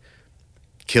dogs, like,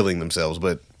 killing themselves,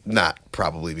 but not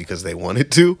probably because they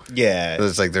wanted to. Yeah.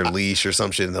 It's like their leash or some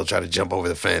shit, and they'll try to jump over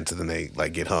the fence, and then they,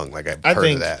 like, get hung. Like, I've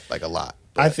heard of that, like, a lot.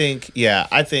 I think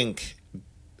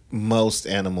most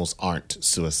animals aren't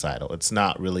suicidal. It's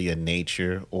not really a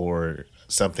nature or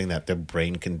something that their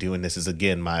brain can do. And this is,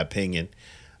 again, my opinion.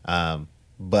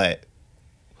 But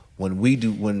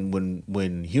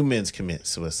when humans commit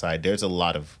suicide, there's a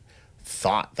lot of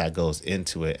thought that goes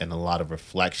into it and a lot of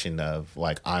reflection of,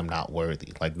 like, I'm not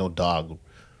worthy. Like, no dog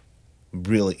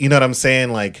really, you know what I'm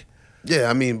saying? Like, yeah,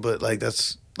 I mean, but, like,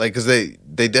 that's, like, because they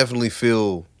definitely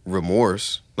feel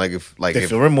remorse. Like, if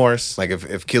feel remorse. Like,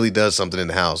 if Killy does something in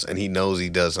the house and he knows he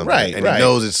does something, right, and he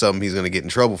knows it's something he's going to get in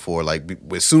trouble for, like,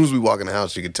 as soon as we walk in the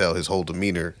house, you can tell his whole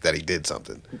demeanor that he did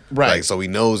something. Right. Like, so he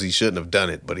knows he shouldn't have done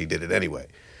it, but he did it anyway.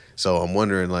 So I'm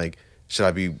wondering, like, should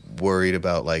I be worried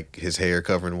about, like, his hair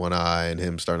covering one eye and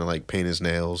him starting to, like, paint his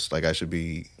nails? Like, I should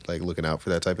be, like, looking out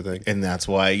for that type of thing? And that's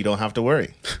why you don't have to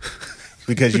worry.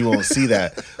 Because you won't see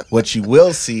that. What you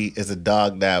will see is a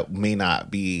dog that may not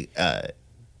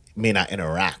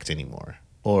interact anymore,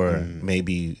 or may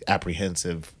be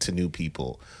apprehensive to new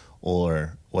people,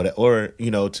 or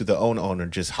to the owner,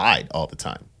 just hide all the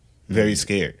time, very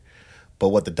scared. But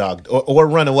what the dog or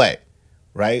run away,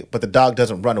 right? But the dog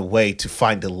doesn't run away to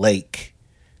find a lake,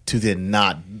 to then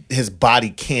not. His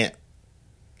body can't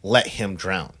let him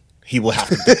drown. He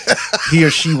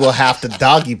or she will have to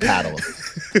doggy paddle.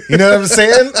 You know what I'm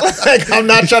saying? Like, I'm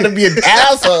not trying to be an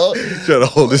asshole. Trying to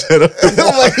hold his head up.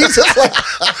 Like, he's just like,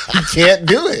 he can't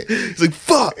do it. He's like,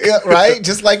 fuck. Yeah, right?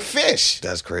 Just like fish.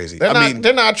 That's crazy.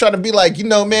 They're not trying to be like,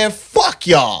 man, fuck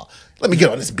y'all. Let me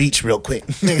get on this beach real quick.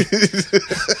 Like,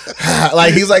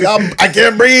 he's like, I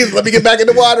can't breathe. Let me get back in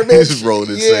the water, man. He's just rolling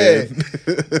his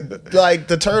sand. Like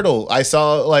the turtle I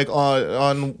saw, like,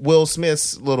 on Will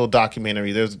Smith's little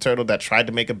documentary. There's a turtle that tried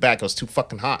to make it back. It was too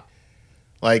fucking hot.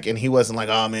 Like, and he wasn't like,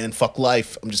 oh man, fuck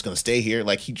life, I'm just gonna stay here.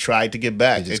 Like, he tried to get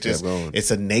back. He just kept going. It's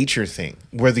a nature thing.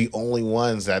 We're the only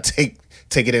ones that take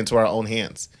it into our own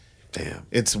hands. Damn.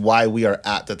 It's why we are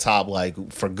at the top,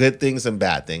 like, for good things and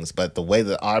bad things. But the way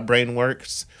that our brain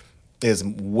works, is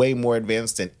way more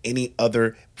advanced than any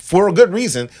other, for a good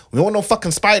reason. We don't want no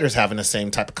fucking spiders having the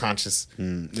same type of conscience. You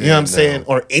know what I'm saying?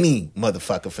 Or any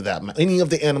motherfucker for that. Any of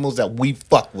the animals that we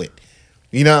fuck with.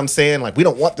 You know what I'm saying? Like, we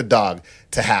don't want the dog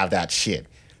to have that shit.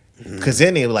 Because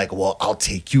then they're like, well, I'll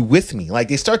take you with me. Like,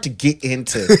 they start to get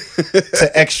into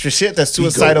to extra shit that's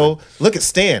suicidal. Look at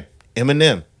Stan,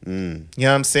 Eminem. You know what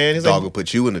I'm saying? He's Dog like, will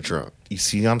put you in the trunk. you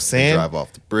see what I'm saying? Drive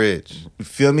off the bridge. You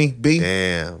feel me, B?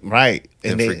 Damn. Right.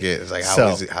 And they- forget. It's like,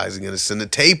 so- how is he going to send the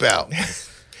tape out?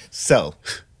 So,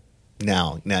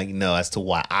 now you know as to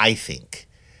why I think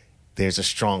there's a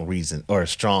strong reason or a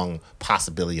strong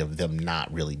possibility of them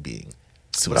not really being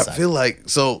suicidal. But I feel like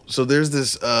so there's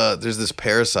this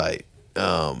parasite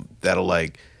that'll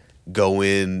like go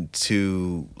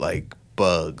into like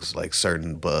bugs, like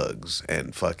certain bugs,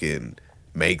 and fucking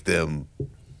make them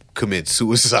commit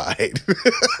suicide.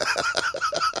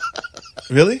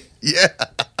 Really? Yeah.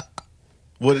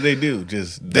 What did they do?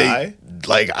 Just They die?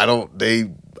 like I don't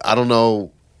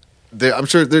know. I'm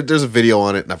sure there's a video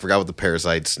on it, and I forgot what the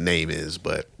parasite's name is,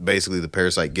 but basically the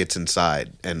parasite gets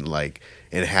inside and like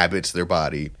inhabits their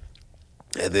body,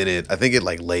 and then I think it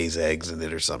like lays eggs in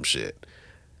it or some shit,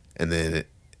 and then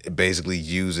it basically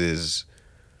uses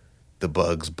the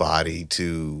bug's body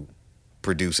to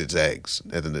produce its eggs,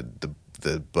 and then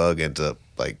the bug ends up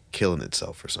like killing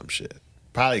itself or some shit.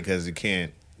 Probably because you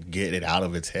can't get it out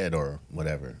of its head or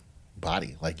whatever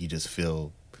body. Like, you just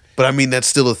feel. But I mean, that's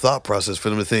still a thought process for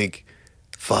them to think,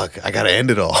 fuck, I gotta end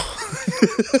it all.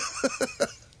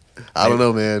 I don't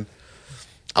know, man.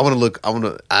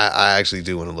 I actually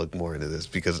do want to look more into this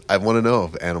because I want to know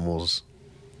if animals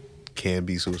can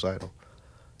be suicidal.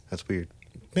 That's weird.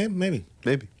 Maybe.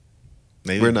 Maybe.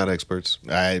 Maybe. We're not experts.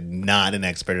 I'm not an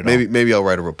expert at all. Maybe I'll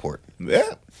write a report.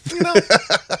 Yeah. You know.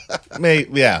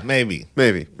 Maybe not. Maybe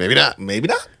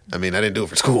not. I mean, I didn't do it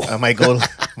for school. I might go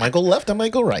left, I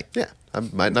might go right. Yeah, I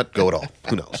might not go at all.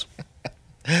 Who knows?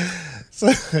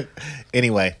 So,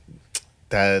 anyway,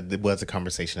 that was a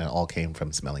conversation that all came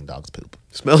from smelling dog's poop.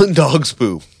 Smelling dog's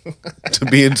poop to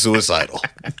being suicidal.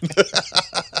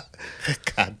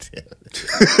 God damn it.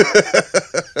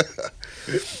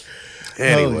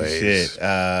 Anyways.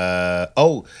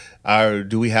 Oh shit.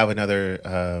 Do we have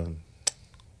another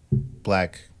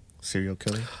black serial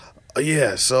killer?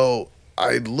 Yeah, so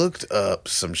I looked up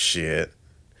some shit.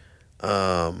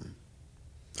 All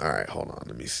right, hold on.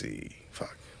 Let me see.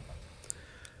 Fuck.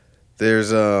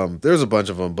 There's a bunch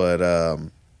of them, but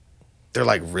they're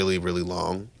like really, really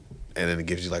long, and then it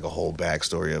gives you like a whole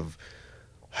backstory of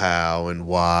how and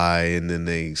why, and then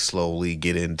they slowly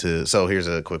get into. So here's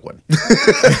a quick one.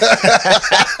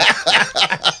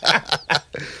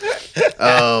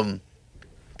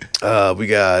 We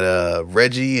got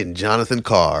Reggie and Jonathan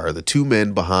Carr, the two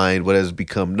men behind what has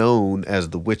become known as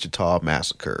the Wichita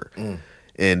Massacre.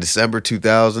 In December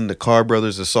 2000, the Carr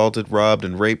brothers assaulted, robbed,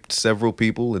 and raped several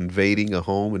people, invading a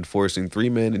home and forcing 3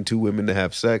 men and 2 women to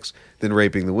have sex, then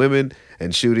raping the women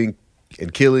and shooting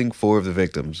and killing 4 of the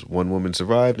victims. 1 woman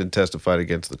survived and testified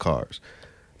against the Carrs.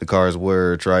 The Carrs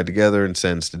were tried together and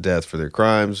sentenced to death for their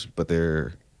crimes, but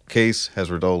their case has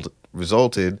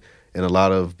resulted in a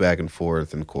lot of back and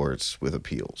forth in courts with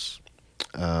appeals.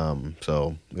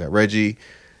 So we got Reggie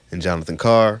and Jonathan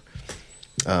Carr.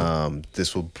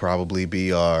 This will probably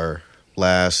be our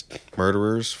last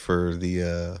murderers for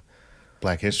the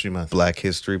Black History Month. Black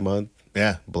History Month.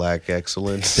 Yeah. Black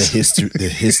excellence. The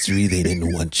history they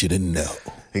didn't want you to know.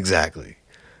 Exactly.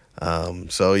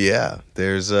 So yeah,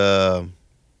 there's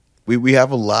we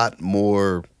have a lot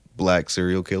more black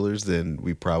serial killers than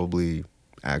we probably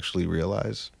actually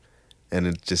realize. And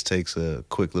it just takes a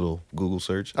quick little Google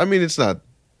search. I mean, it's not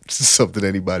something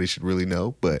anybody should really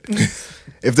know, but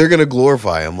if they're gonna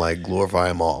glorify them, like glorify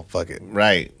them all. Fuck it.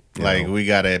 Right. You Like, know? we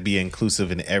gotta be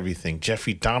inclusive in everything.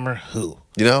 Jeffrey Dahmer, who?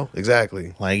 You know,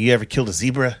 exactly. Like, you ever killed a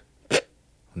zebra?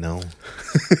 No.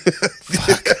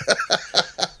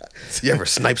 You ever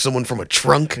snipe someone from a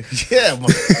trunk? Yeah,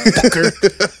 motherfucker.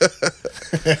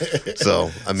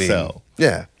 So I mean, So.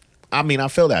 yeah. I mean, I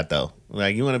feel that though.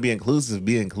 Like, you want to be inclusive,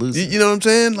 be inclusive. You know what I'm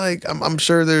saying? Like, I'm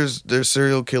sure there's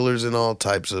serial killers in all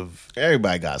types of.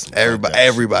 Everybody got some. Everybody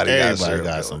got a serial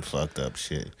got killer. some fucked up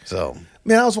shit. So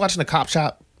Man, I was watching The Cop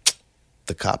Shop.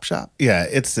 the cop shop. Yeah,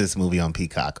 it's this movie on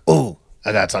Peacock. Oh,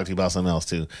 I gotta talk to you about something else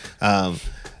too.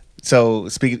 So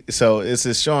it's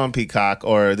this show on Peacock,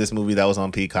 or this movie that was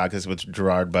on Peacock, is with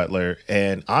Gerard Butler,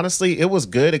 and honestly, it was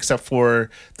good except for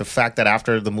the fact that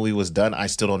after the movie was done, I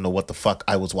still don't know what the fuck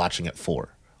I was watching it for.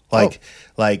 Like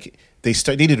they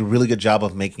did a really good job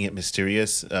of making it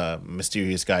mysterious.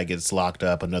 Mysterious guy gets locked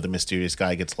up, another mysterious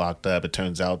guy gets locked up. It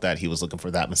turns out that he was looking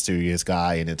for that mysterious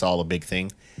guy, and it's all a big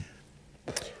thing.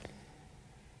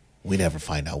 We never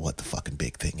find out what the fucking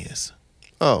big thing is.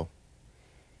 Oh.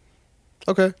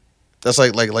 Okay. That's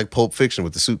like Pulp Fiction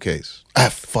with the suitcase. I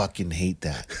fucking hate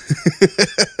that.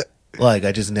 Like,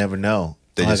 I just never know.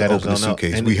 They just open the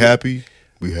suitcase. And we happy?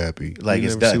 We happy. Like, you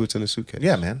it's never done. see what's in the suitcase.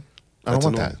 Yeah, man. I don't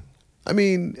want that. I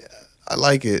mean, I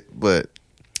like it, but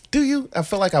do you? I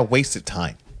feel like I wasted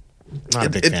time. Not a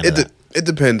big fan of that. It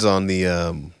depends on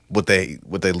the what they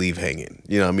leave hanging.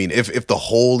 You know what I mean? If the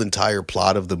whole entire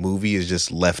plot of the movie is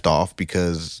just left off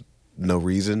because no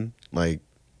reason, like,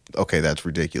 okay, that's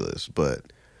ridiculous. But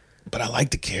I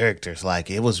like the characters. Like,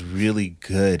 it was really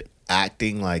good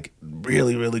acting, like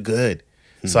really, really good.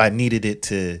 So I needed it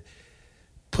to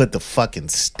put the fucking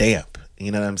stamp.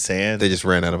 You know what I'm saying? They just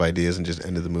ran out of ideas and just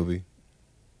ended the movie.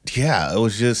 Yeah, it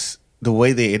was just the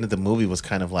way they ended the movie was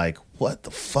kind of like, what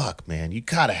the fuck, man? You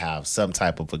gotta have some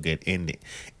type of a good ending.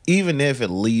 Even if it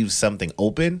leaves something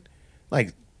open,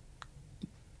 like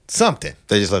something.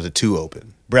 They just left it too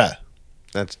open. Bruh.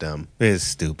 That's dumb. It's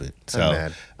stupid. I'm So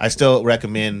mad. I still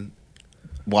recommend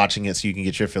watching it so you can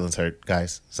get your feelings hurt,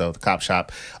 guys. So The Cop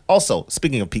Shop. Also,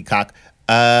 speaking of Peacock,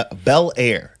 Bel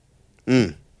Air.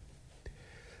 All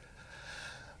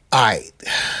right.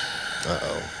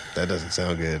 Uh-oh. That doesn't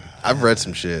sound good. I've read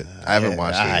some shit. I haven't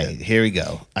watched it yet. Here we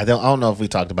go. I don't know if we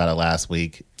talked about it last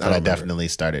week, but I remember. definitely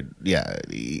started. Yeah,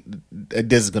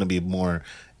 this is going to be more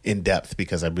in depth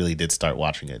because I really did start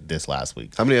watching it this last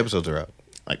week. How many episodes are out?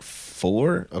 Like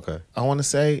 4. Okay. I want to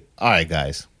say. All right,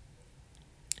 guys.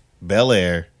 Bel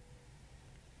Air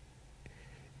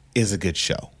is a good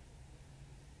show.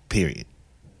 Period.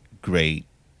 Great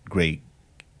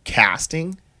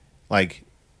casting. Like,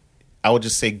 I would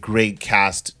just say great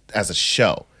cast as a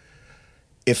show.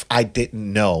 If I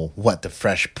didn't know what the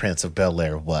Fresh Prince of Bel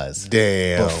Air was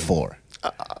before.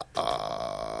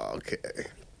 Okay.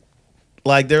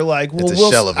 Like, they're like, well, It's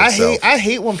a shell of itself. I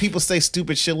hate when people say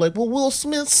stupid shit like, well, Will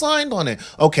Smith signed on it.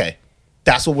 Okay,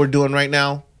 that's what we're doing right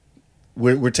now.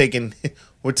 We're taking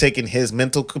his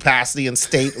mental capacity and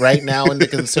state right now into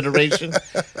consideration.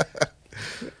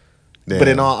 But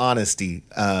in all honesty,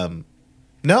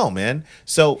 no, man.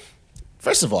 So,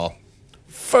 first of all,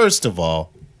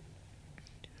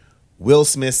 Will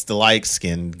Smith's the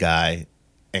light-skinned guy,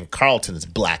 and Carlton is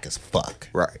black as fuck.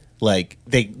 Right.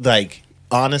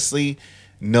 Honestly,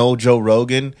 no Joe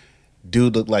Rogan,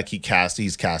 dude look like he's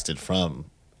casted from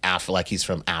he's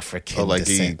from African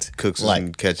descent. He cooks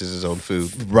and catches his own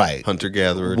food. Right.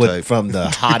 Hunter-gatherer type. From the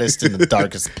hottest and the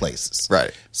darkest places.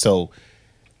 Right. So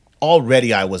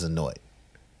already I was annoyed.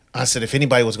 I said, if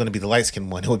anybody was going to be the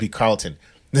light-skinned one, it would be Carlton.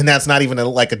 Then that's not even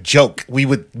a joke. We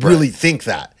would really think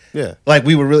that. Yeah. Like,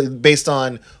 we were really, based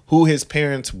on who his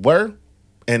parents were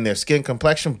and their skin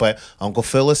complexion, but Uncle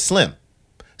Phil is slim.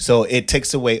 So it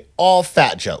takes away all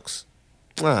fat jokes.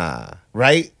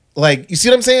 Right? Like, you see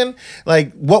what I'm saying?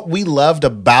 Like, what we loved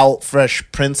about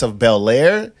Fresh Prince of Bel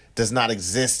Air does not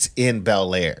exist in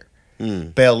Bel Air.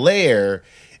 Bel Air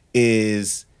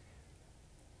is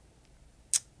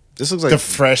This looks like the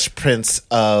Fresh Prince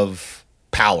of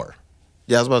Power.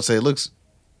 Yeah, I was about to say it looks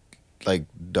like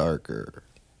darker.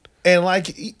 And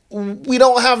like, we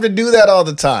don't have to do that all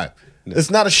the time. No. It's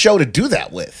not a show to do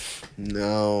that with.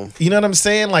 No. You know what I'm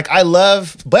saying? Like,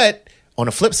 but on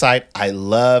the flip side, I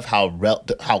love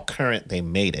how current they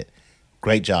made it.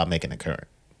 Great job making it current.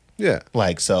 Yeah.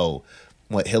 Like, so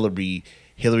what Hillary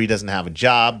doesn't have a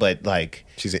job, but like,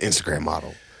 she's an Instagram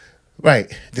model.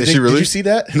 Right. Did she really? Did you see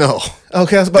that? No.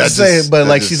 Okay, I was about to say, but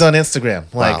like, she's on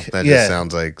Instagram. Like, wow, that just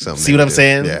sounds like something. See what I'm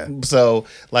saying? Yeah. So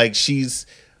like, she's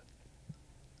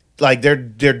like, they're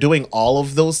doing all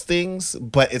of those things,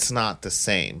 but it's not the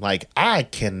same. Like, I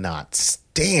cannot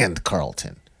stand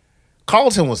Carlton.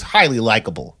 Carlton was highly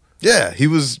likable. Yeah, he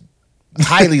was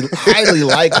highly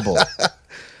likable.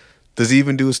 Does he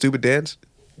even do a stupid dance?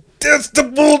 That's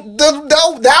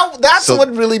what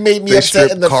really made me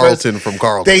upset in the Carlton from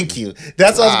Carlton. Thank you.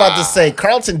 That's what I was about to say.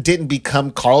 Carlton didn't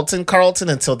become Carlton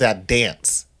until that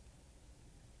dance.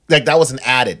 Like, that was an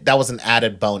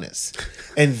added bonus.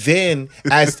 And then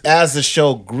as the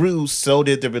show grew, so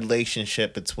did the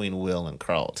relationship between Will and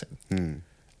Carlton.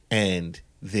 And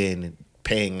then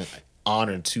paying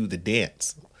honor to the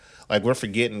dance. Like, we're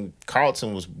forgetting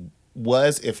Carlton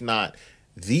was if not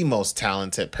the most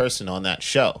talented person on that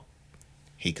show.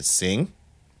 He could sing,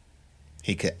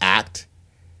 he could act,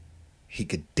 he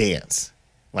could dance.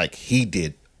 Like, he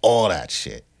did all that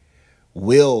shit.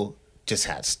 Will just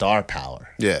had star power.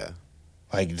 Yeah.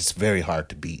 Like, it's very hard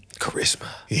to beat. Charisma.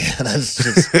 Yeah,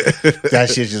 that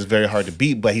shit's just very hard to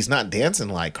beat. But he's not dancing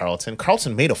like Carlton.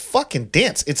 Carlton made a fucking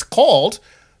dance. It's called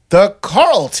the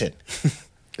Carlton.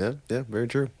 Yeah, very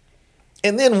true.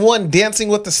 and then won Dancing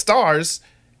with the Stars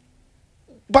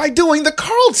by doing the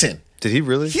Carlton. Did he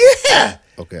really? Yeah.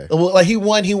 Okay. Well, like he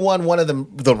won one of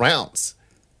the rounds.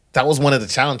 That was one of the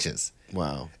challenges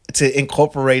Wow. to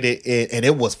incorporate it in, and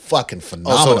it was fucking Oh,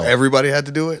 phenomenal. so everybody had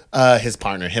to do it?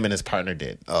 Him and his partner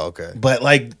did. Oh, okay.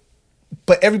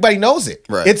 But everybody knows it.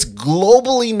 Right. It's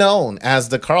globally known as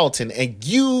the Carlton, and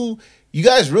you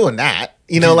guys ruined that.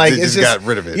 You know, like They it's just got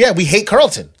rid of it. Yeah, we hate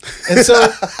Carlton, and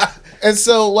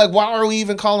so like, why are we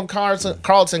even calling him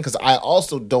Carlton? Because I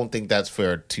also don't think that's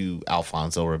fair to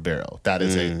Alfonso Ribeiro. That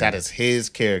is his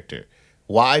character.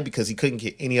 Why? Because he couldn't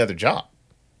get any other job.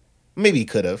 Maybe he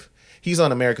could have. He's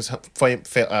on America's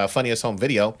Funniest Home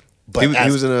Video. But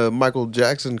He was in a Michael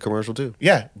Jackson commercial too.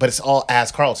 yeah, but it's all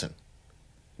as Carlton.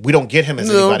 We don't get him as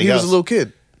No, anybody he else. was a little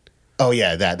kid. Oh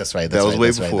yeah, that's right. That was way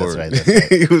before.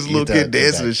 He was a little kid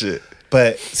dancing and shit.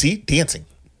 But see, dancing.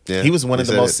 Yeah, he was one of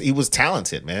the said most. it. He was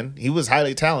talented, man. He was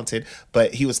highly talented,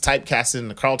 but he was typecasted in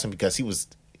the Carlton because it was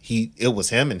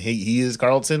him, and he is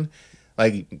Carlton.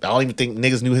 Like, I don't even think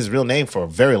niggas knew his real name for a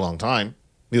very long time.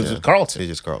 He was Carlton. He's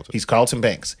just Carlton. He's Carlton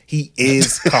Banks. He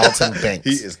is Carlton Banks.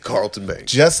 He is Carlton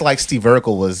Banks. Just like Steve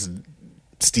Urkel was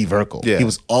Steve Urkel. Yeah. He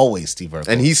was always Steve Urkel.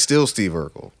 And he's still Steve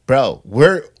Urkel. Bro,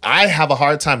 I have a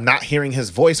hard time not hearing his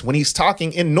voice when he's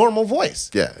talking in normal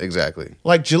voice. Yeah, exactly.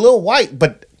 Like Jaleel White,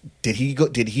 but he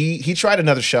tried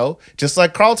another show, just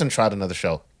like Carlton tried another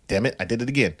show. Damn it, I did it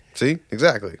again. See?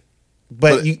 Exactly.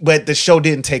 But the show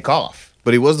didn't take off.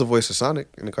 But he was the voice of Sonic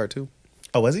in the cartoon.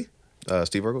 Oh, was he?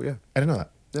 Steve Urkel, yeah. I didn't know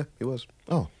that. Yeah, he was.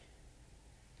 Oh.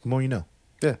 The more you know.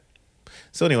 Yeah.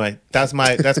 So anyway, that's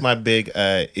my big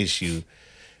issue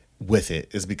with it,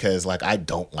 is because like I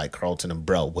don't like Carlton and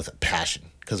Bro with a passion.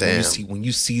 Because when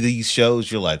you see these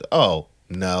shows, you're like, oh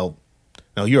no,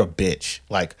 you're a bitch.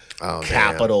 Like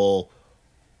capital.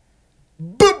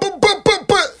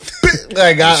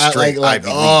 Like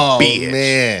oh bitch.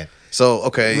 man. So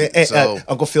okay,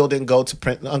 Uncle Phil didn't go to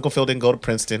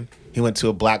Princeton. He went to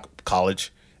a black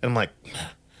college, and I'm like,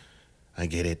 I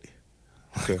get it.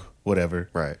 okay, Whatever.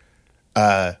 right.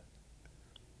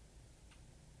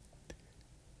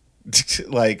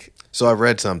 Like, So I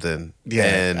read something. yeah,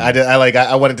 and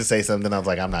I wanted to say something. I was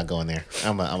like, I'm not going there.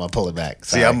 I'm gonna pull it back.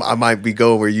 see, Sorry. I might be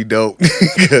going where you don't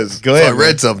because Go ahead. I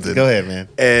read man. something. Go ahead, man.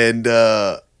 And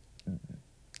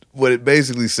what it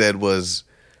basically said was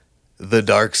the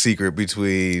dark secret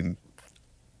between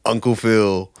Uncle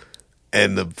Phil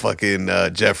and the fucking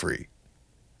Jeffrey.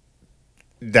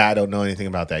 I don't know anything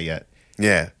about that yet.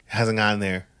 Yeah. Hasn't gone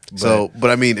there. But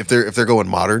I mean, if they're going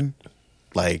modern,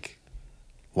 like,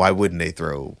 why wouldn't they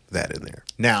throw that in there?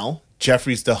 Now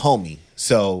Jeffrey's the homie,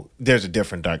 so there's a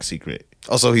different dark secret.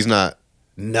 Also, he's not.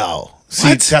 No, see,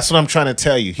 What? that's what I'm trying to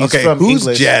tell you. He's Okay, from who's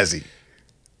English. Jazzy?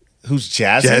 Who's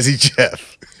Jazzy? Jazzy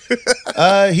Jeff.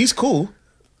 He's cool.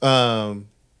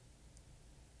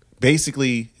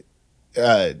 Basically,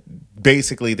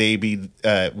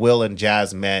 Will and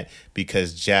Jazz met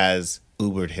because Jazz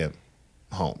Ubered him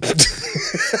home, Jazzy's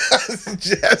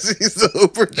the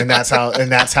Uber driver.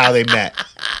 and that's how they met.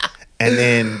 And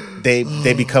then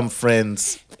they become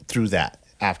friends through that.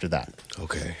 After that,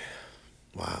 Okay.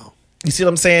 Wow. you see what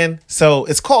I'm saying? So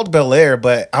it's called Bel Air,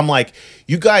 but I'm like,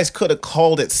 you guys could have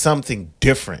called it something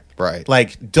different, Right.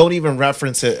 Like, don't even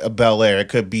reference it a Bel Air. It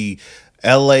could be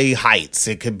LA Heights.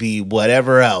 It could be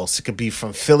whatever else. It could be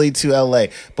from Philly to LA.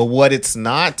 But what it's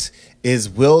not is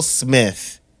Will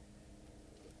Smith,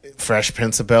 Fresh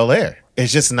Prince of Bel Air.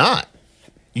 It's just not.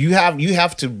 You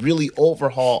have to really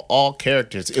overhaul all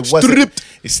characters. It wasn't stripped.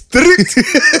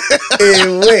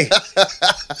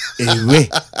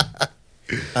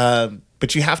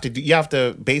 But you have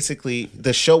to basically,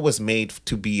 the show was made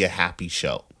to be a happy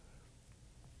show.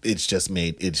 It's just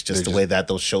the way that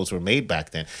those shows were made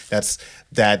back then. That's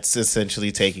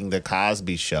essentially taking the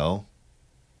Cosby Show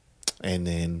and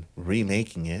then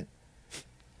remaking it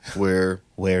Where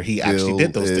he actually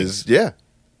did those things. Yeah.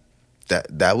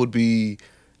 That would be.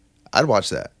 I'd watch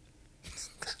that.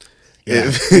 Yeah.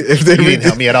 If they You didn't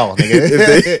help me at all,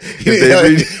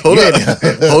 nigga.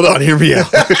 Hold on, hear me out.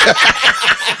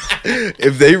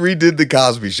 If they redid the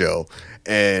Cosby Show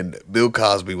and Bill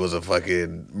Cosby was a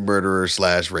fucking murderer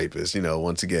 / rapist,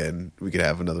 once again, we could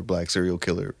have another black serial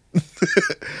killer.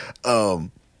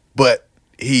 But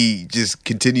he just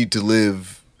continued to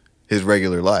live his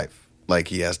regular life. Like,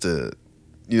 he has to,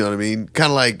 you know what I mean?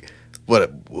 Kind of like, what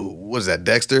is that,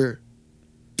 Dexter?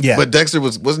 Yeah. But Dexter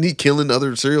wasn't he killing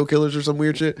other serial killers or some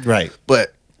weird shit? Right.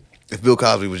 But if Bill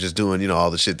Cosby was just doing, all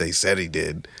the shit they said he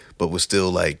did, but was still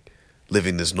like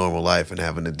living this normal life and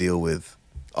having to deal with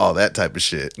all that type of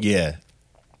shit. Yeah.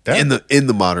 In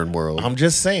the modern world. I'm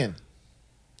just saying.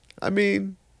 I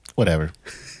mean, Whatever.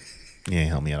 You ain't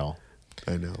help me at all.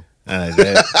 I know.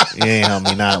 You ain't help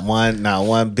me not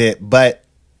one bit. But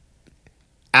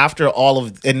after all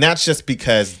of, and that's just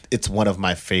because it's one of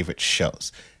my favorite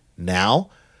shows. Now,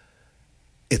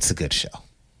 it's a good show.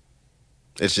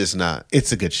 It's just not.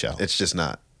 It's a good show. It's just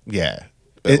not. Yeah.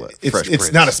 Fresh It's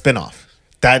Prince. not a spinoff.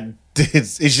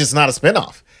 It's just not a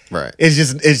spinoff. Right.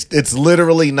 It's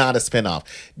literally not a spinoff.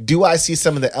 Do I see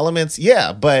some of the elements?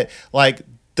 Yeah, but like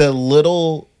the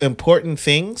little important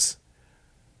things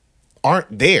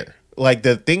aren't there. Like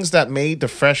the things that made the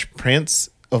Fresh Prince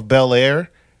of Bel-Air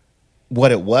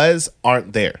what it was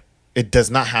aren't there. It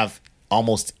does not have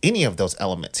almost any of those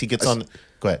elements. He gets on.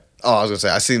 Go ahead. Oh, I was gonna say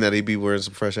I seen that he be wearing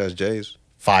some fresh ass J's.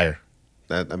 Fire.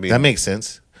 That makes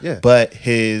sense. Yeah. But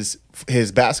his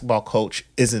basketball coach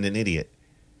isn't an idiot.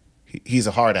 He's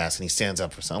a hard ass and he stands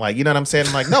up for something. Like, you know what I'm saying?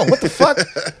 I'm like, no, what the fuck?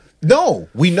 No,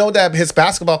 we know that his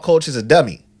basketball coach is a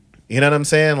dummy. You know what I'm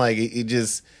saying? Like,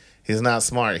 he's not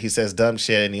smart. He says dumb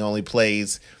shit and he only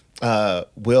plays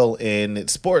Will in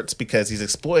sports because he's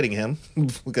exploiting him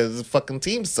because his fucking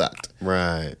team sucked.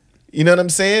 Right. You know what I'm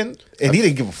saying? And he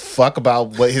didn't give a fuck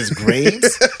about what his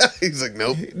grades. He's like,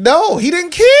 nope. No, he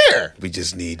didn't care. We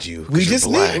just need you. We you're just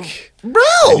black, need, bro.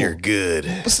 and you're good.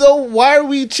 So why are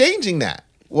we changing that?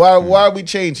 Why are we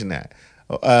changing that?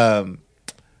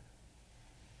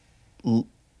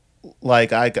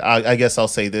 Like I guess I'll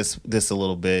say this a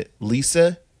little bit.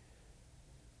 Lisa,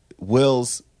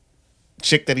 Will's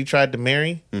chick that he tried to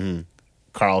marry,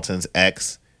 Carlton's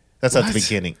ex. That's at the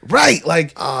beginning, right?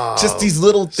 Like just these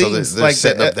little things. So they're like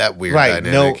setting up that weird right?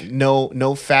 dynamic.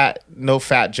 No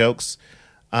fat jokes.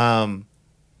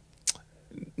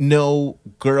 No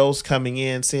girls coming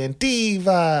in saying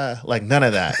diva. Like none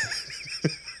of that.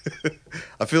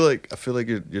 I feel like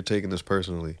you're taking this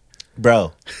personally,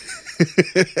 Bro.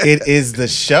 It is the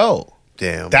show.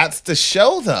 Damn. That's the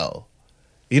show though.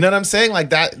 You know what I'm saying? Like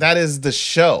that is the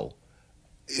show.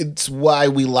 It's why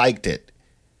we liked it.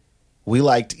 We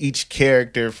liked each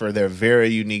character for their very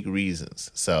unique reasons.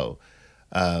 So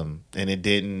and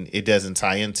it doesn't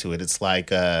tie into it. It's like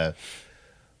them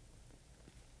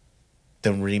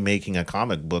remaking a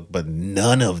comic book, but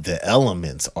none of the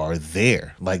elements are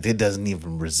there. Like it doesn't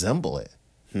even resemble it.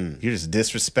 You're just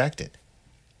disrespected.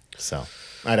 So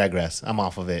I digress. I'm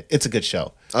off of it. It's a good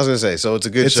show. I was gonna say, so it's a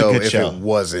good show if it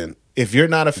wasn't. If you're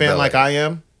not a fan Bel-Air. like I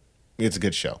am, it's a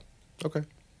good show. Okay.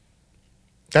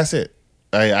 That's it.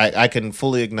 I can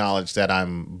fully acknowledge that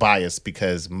I'm biased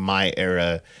because my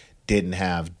era didn't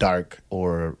have dark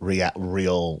or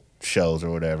real shows or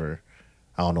whatever.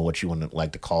 I don't know what you want to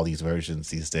like to call these versions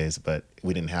these days, but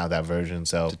we didn't have that version.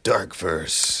 So Dark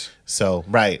verse. So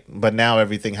right, but now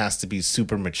everything has to be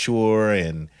super mature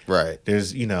and Right.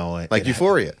 there's Like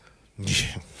Euphoria.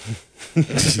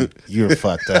 You're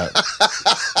fucked up.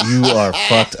 You are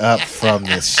fucked up from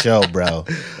this show, bro.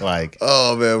 Like,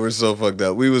 Oh man, we're so fucked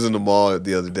up. We was in the mall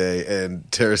the other day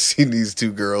and Tara seen these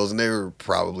two girls and they were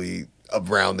probably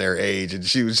around their age and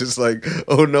she was just like,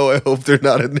 oh no, I hope they're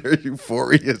not in their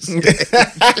Euphoria stage.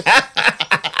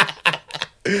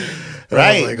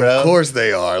 right, like, bro. Of course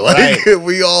they are. Like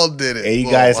we all did it. And you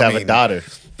Well, guys I have mean, a daughter.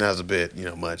 That was a bit,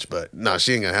 much, but no,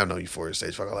 she ain't gonna have no Euphoria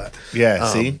stage. Fuck all that. Yeah,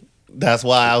 see? That's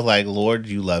why I was like, Lord,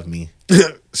 you love me.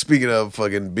 Speaking of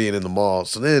fucking being in the mall,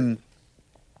 so then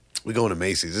we go into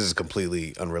Macy's. This is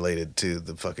completely unrelated to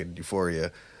the fucking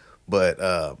Euphoria. But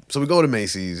so we go to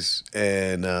Macy's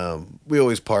and we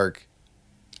always park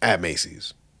at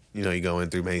Macy's. You go in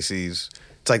through Macy's.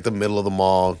 It's like the middle of the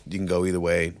mall. You can go either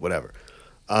way, whatever.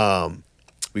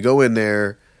 We go in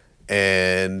there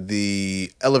and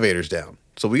the elevator's down.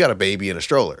 So we got a baby in a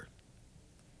stroller.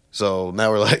 So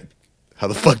now we're like, how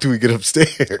the fuck do we get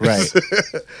upstairs? Right.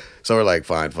 So we're like,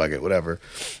 fine, fuck it, whatever.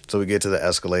 So we get to the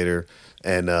escalator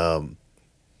and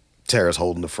Tara's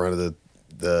holding the front of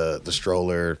the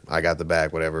stroller. I got the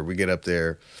back, whatever. We get up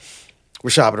there. We're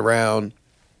shopping around,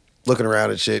 looking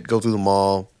around and shit, go through the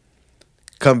mall,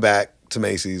 come back to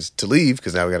Macy's to leave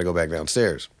because now we got to go back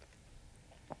downstairs.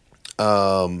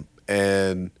 And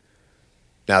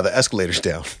now the escalator's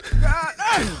down.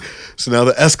 So now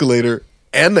the escalator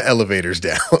and the elevator's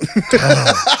down.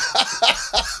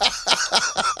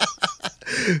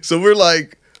 So we're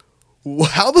like,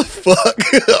 how the fuck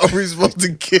are we supposed to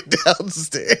get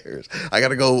downstairs? I got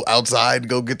to go outside and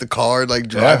go get the car and like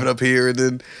drive it up here. And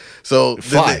then,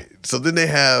 then they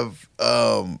have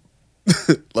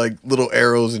like little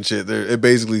arrows and shit. It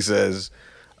basically says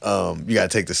you got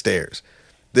to take the stairs.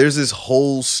 There's this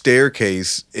whole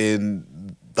staircase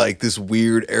in like this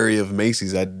weird area of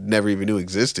Macy's I never even knew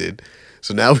existed.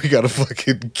 So now we gotta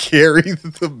fucking carry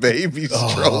the baby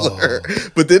stroller.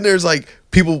 But then there's like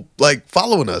people like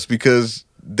following us because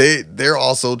they're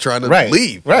also trying to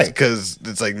leave, right? Because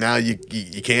it's like now you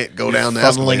can't go down the funneling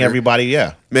escalator. everybody,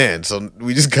 yeah, man. So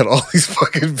we just got all these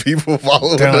fucking people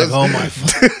following they're us. like, oh my,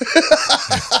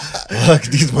 look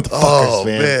these motherfuckers,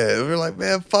 man. We're like,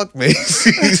 man, fuck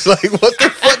Macy's. Like, what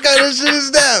the fuck kind of shit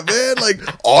is that, man? Like,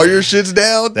 all your shit's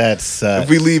down. That's if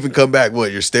we leave and come back,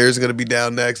 what? Your stairs are gonna be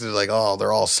down next. It's like, oh,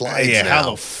 they're all slides. Yeah, now.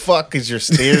 how the fuck is your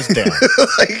stairs down?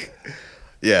 Like,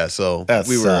 yeah. So that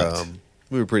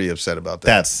we were pretty upset about that.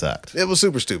 That sucked. It was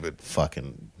super stupid.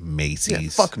 Fucking Macy's. Yeah,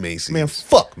 fuck Macy's. Man,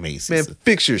 fuck Macy's. Man,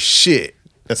 fix your shit.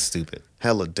 That's stupid.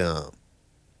 Hella dumb.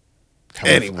 How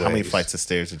many flights of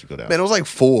stairs did you go down? Man, it was like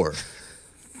 4.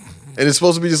 And it's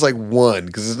supposed to be just like 1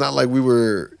 because it's not like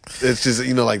it's just,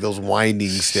 like those winding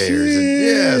stairs. And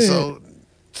yeah, so,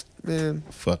 man.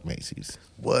 Fuck Macy's.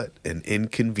 What an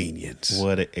inconvenience.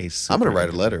 What a I'm going to write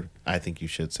a letter. I think you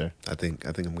should, sir. I think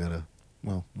I'm going to.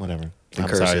 Well, whatever. I'm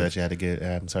sorry that you had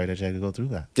to go through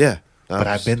that. Yeah. But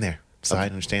I've been there, so I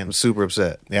understand. I'm super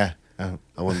upset. Yeah. I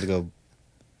wanted to go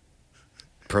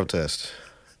protest.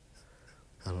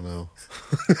 I don't know.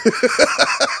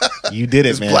 You did it,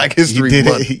 it's man. Black History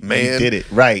Month, it. man. You did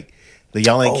it. Right.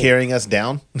 Y'all ain't carrying us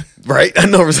down. Right? I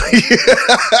know. It's like,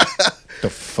 the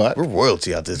fuck? we're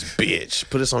royalty out this bitch.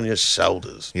 Put us on your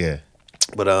shoulders. Yeah.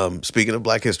 But speaking of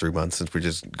Black History Month, since we're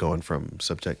just going from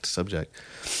subject to subject,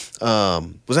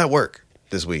 was at work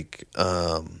this week,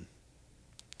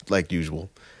 like usual.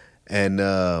 And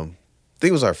I think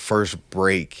it was our first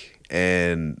break,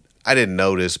 and I didn't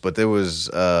notice, but there was,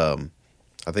 I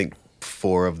think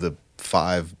 4 of the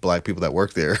 5 black people that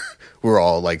work there were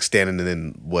all like standing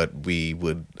in what we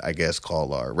would, I guess,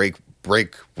 call our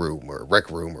break room or rec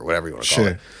room or whatever you want to call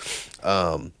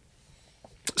it.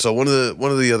 So one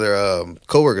of the other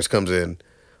coworkers comes in,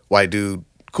 white dude,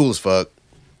 cool as fuck,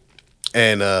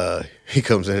 and he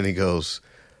comes in and he goes,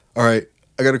 "All right,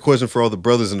 I got a question for all the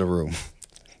brothers in the room."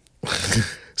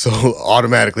 So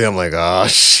automatically I'm like, "Oh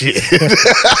shit."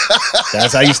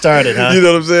 That's how you started, huh? You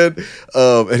know what I'm saying?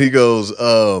 And he goes,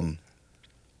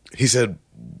 he said,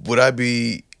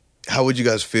 how would you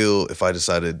guys feel if I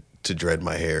decided to dread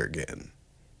my hair again?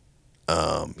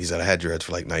 He said, I had dreads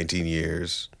for like 19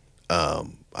 years.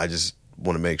 I just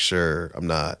want to make sure I'm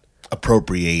not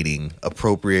appropriating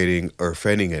or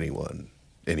offending anyone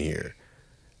in here.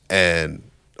 And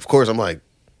of course I'm like,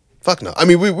 fuck no. I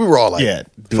mean, we were all like, yeah,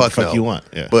 do what the fuck you want.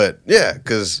 Yeah. But yeah,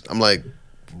 because I'm like,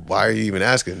 why are you even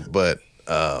asking? But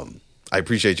I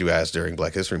appreciate you asked during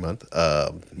Black History Month.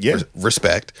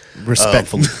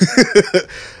 Respectfully.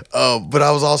 But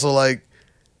I was also like,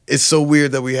 it's so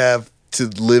weird that we have to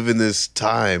live in this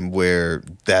time where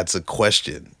that's a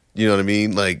question. You know what I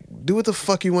mean? Like, do what the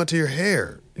fuck you want to your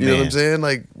hair. You know what I'm saying?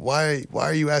 Like, why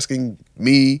are you asking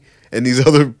me and these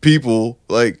other people?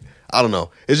 Like, I don't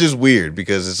know. It's just weird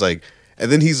because it's like, and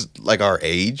then he's like our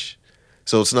age.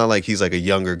 So it's not like he's like a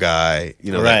younger guy,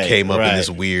 that came up in this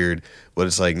weird, but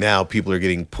it's like now people are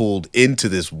getting pulled into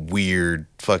this weird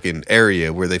fucking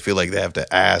area where they feel like they have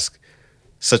to ask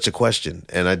such a question.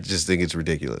 And I just think it's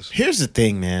ridiculous. Here's the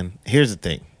thing, man.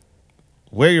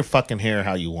 Wear your fucking hair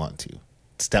how you want to.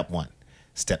 Step 1.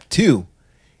 Step 2,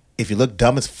 if you look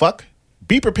dumb as fuck,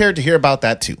 be prepared to hear about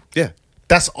that too. Yeah.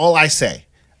 That's all I say.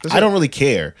 I don't really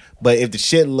care. But if the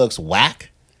shit looks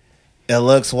whack, it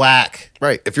looks whack.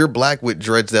 Right. If you're black with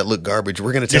dreads that look garbage,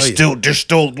 we're going to tell you. They're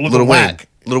still looking whack.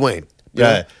 Lil Wayne.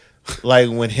 Yeah. Like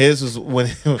when his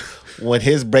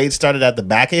braids started at the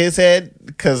back of his head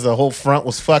because the whole front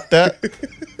was fucked up.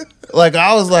 Like,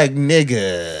 I was like,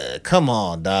 nigga, come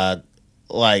on, dog.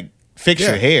 Like, fix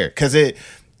your hair. Because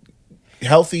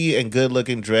healthy and good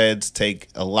looking dreads take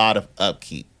a lot of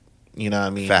upkeep. You know what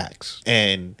I mean? Facts.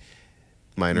 And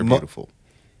mine are beautiful.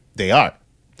 They are.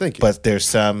 Thank you. But there's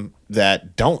some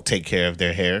that don't take care of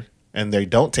their hair and they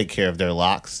don't take care of their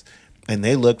locks and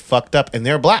they look fucked up and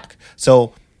they're black.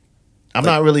 So I'm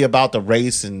not really about the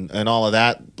race and all of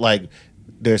that. Like,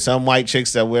 there's some white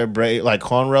chicks that wear like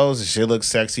cornrows and shit looks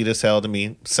sexy as hell to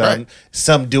me.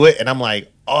 Some do it and I'm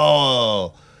like,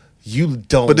 oh, you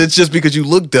don't. But it's just because you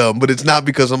look dumb, but it's not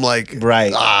because I'm like,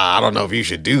 right. I don't know if you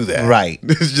should do that. Right.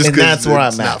 It's just and that's where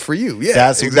I'm at. Not for you.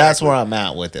 Yeah. That's where I'm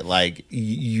at with it. Like,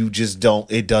 you just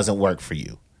don't, it doesn't work for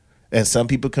you. And some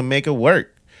people can make it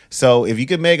work. So if you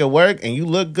can make it work and you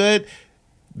look good,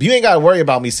 you ain't got to worry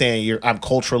about me saying you're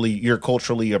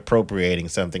culturally appropriating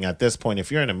something. At this point,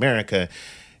 if you're in America,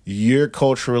 you're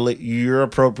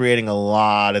appropriating a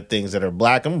lot of things that are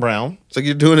black and brown. It's like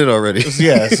you're doing it already.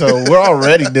 Yeah, so we're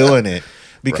already doing it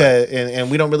because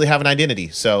and we don't really have an identity.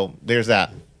 So there's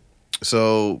that.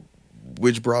 So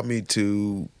which brought me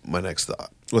to my next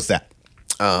thought. What's that?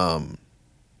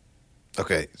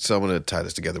 Okay, so I'm gonna tie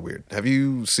this together weird. Have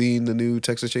you seen the new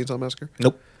Texas Chainsaw Massacre?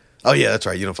 Nope. Oh yeah, that's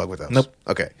right. You don't fuck with those. Nope.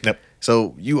 Okay. Nope.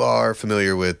 So you are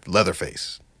familiar with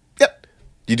Leatherface. Yep.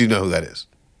 You do know who that is.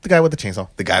 The guy with the chainsaw.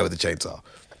 The guy with the chainsaw.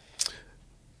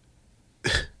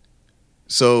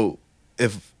 So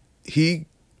if he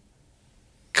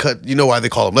cut, you know why they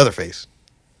call him Leatherface?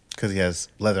 Because he has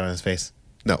leather on his face.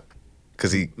 No,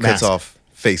 because he Mask. cuts off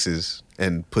faces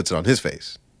and puts it on his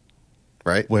face.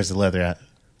 Right? Where's the leather at?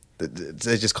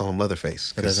 They just call him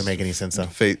Leatherface. That doesn't make any sense, though.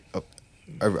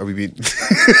 Are we being?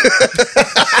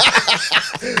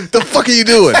 The fuck are you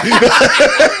doing?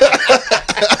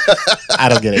 I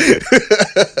don't get it.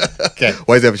 Okay.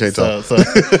 Why does he have a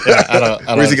chainsaw? Yeah, I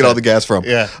don't Where's he get all the gas from?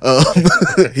 Yeah.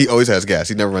 He always has gas.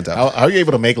 He never runs out. How are you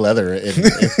able to make leather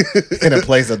in a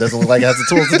place that doesn't look like it has the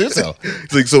tools to do so?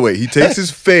 It's like, so wait, he takes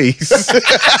his face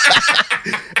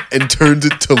and turns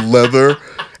it to leather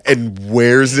and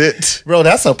wears it. Bro,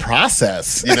 that's a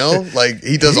process. You know, like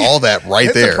he does all that right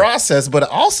It's there. a process, but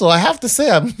also I have to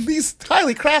say he's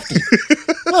highly crafty.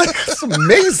 Like, it's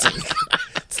amazing.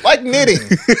 It's like knitting.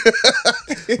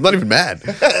 I'm not even mad.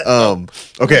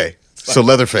 Okay, so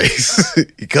Leatherface,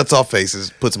 he cuts off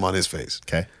faces, puts them on his face.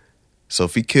 Okay. So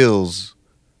if he kills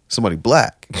somebody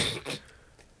black,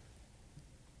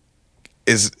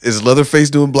 is Leatherface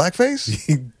doing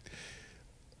blackface?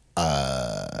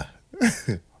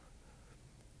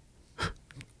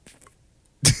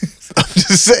 I'm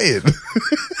just saying.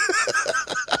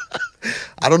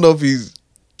 I don't know if he's.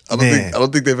 I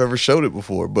don't think they've ever showed it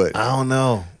before, but I don't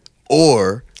know.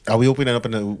 or Are we opening up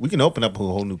we can open up a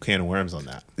whole new can of worms on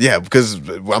that. yeah, because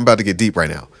I'm about to get deep right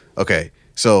now. Okay,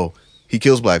 so he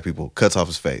kills black people, cuts off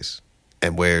his face,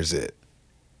 and wears it.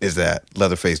 Is that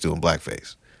Leatherface doing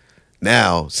blackface?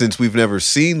 Now, since we've never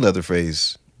seen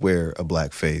Leatherface wear a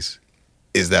black face,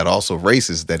 is that also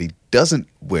racist that he doesn't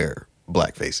wear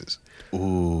black faces?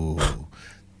 Ooh.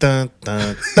 Dun,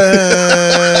 dun,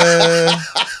 dun.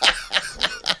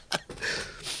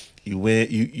 You win.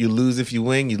 You lose if you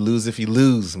win. You lose if you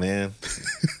lose, man.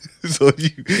 So you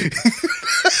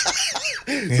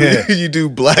Yeah. you do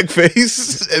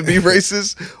blackface and be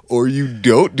racist, or you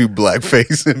don't do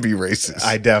blackface and be racist?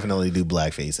 I definitely do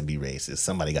blackface and be racist.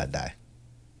 Somebody got to die.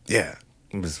 Yeah.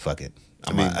 I'm just fuck it.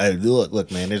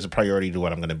 Look, man. There's a priority to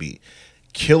what I'm going to be.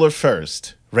 Killer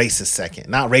first, racist second.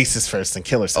 Not racist first and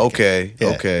killer second. Okay, Yeah,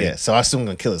 okay. Yeah. So I assume I'm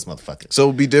going to kill this motherfucker. So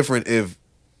it'd be different if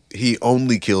he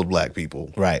only killed black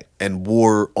people, Right. and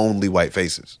wore only white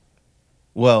faces.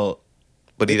 Well,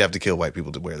 But he'd have to kill white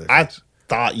people to wear their I face.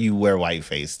 thought you wear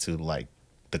whiteface to like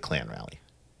the Klan rally.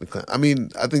 I mean,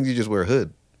 I think you just wear a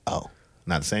hood. Oh,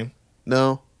 not the same?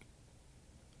 No,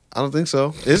 I don't think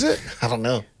so. Is it? I don't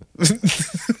know.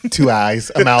 2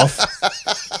 eyes, a mouth.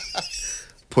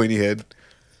 Pointy head.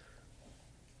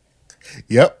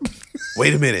 Yep.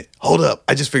 Wait a minute. Hold up.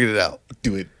 I just figured it out.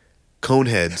 Do it.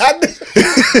 Coneheads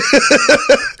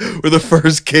were the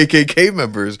first KKK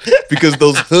members because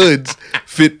those hoods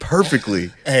fit perfectly,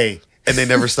 Hey, and they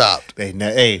never stopped.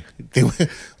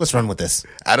 let's run with this.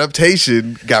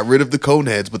 Adaptation got rid of the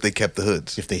coneheads, but they kept the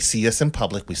hoods. If they see us in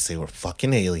public, we say we're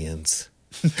fucking aliens.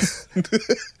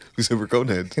 We said we're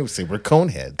coneheads, We say we're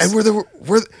coneheads. and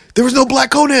there was no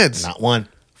black coneheads. Not one.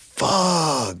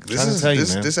 Fuck.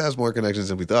 This has more connections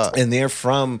than we thought. And they're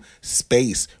from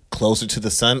space, closer to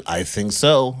the sun. I think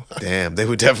so. Damn, they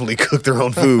would definitely cook their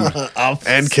own food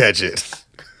and catch it.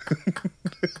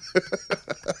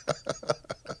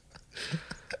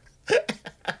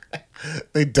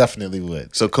 They definitely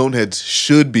would. So coneheads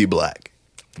should be black.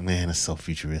 Man, it's so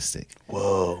futuristic.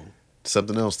 Whoa.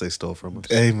 Something else they stole from us.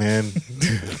 Hey, man.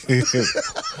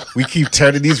 We keep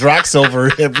turning these rocks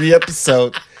over every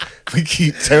episode. We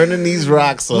keep turning these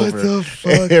rocks over the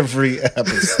fuck? every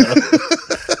episode.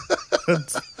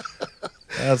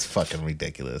 That's fucking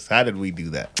ridiculous. How did we do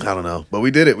that? I don't know, but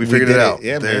we did it. We figured it did it. out.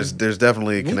 Yeah, there's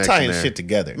definitely a We connection tying there. shit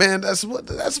together. Man, it's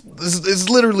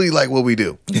literally like what we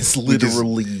do. It's We just-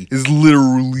 literally it's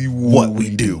literally what we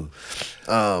do.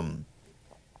 All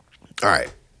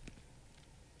right.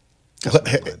 Got some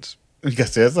headlines. You got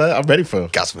this? I'm ready for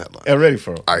it. Got some headlines. I'm ready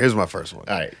for it. All right, here's my first one.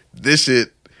 All right. This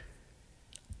shit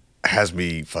has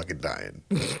me fucking dying.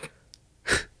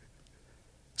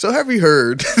 So have you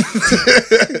heard?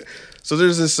 So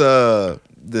there's this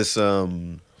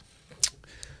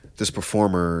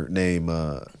performer named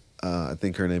I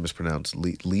think her name is pronounced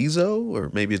Lizzo, or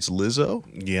maybe it's Lizzo.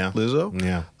 Yeah. Lizzo.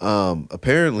 Yeah.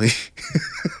 Apparently,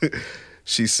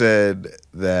 she said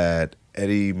that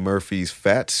Eddie Murphy's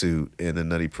fat suit in The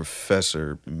Nutty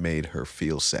Professor made her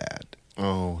feel sad.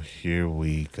 Oh, here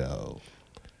we go.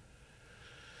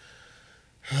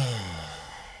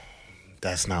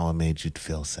 That's not what made you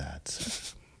feel sad.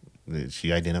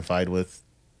 She identified with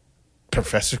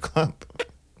Professor Clump.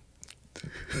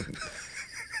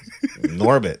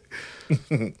 Norbit.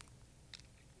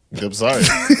 I'm sorry.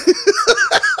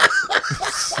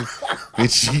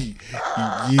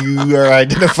 You are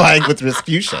identifying with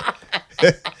Rasputia.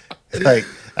 Like,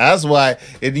 that's why.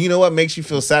 And you know what makes you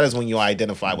feel sad is when you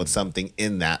identify with something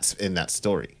in that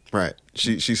story. Right.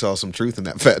 She saw some truth in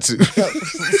that fat suit.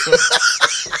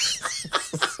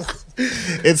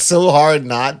 It's so hard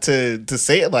not to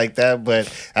say it like that,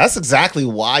 but that's exactly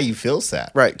why you feel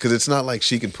sad. Right, because it's not like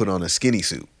she can put on a skinny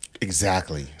suit.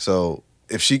 Exactly. So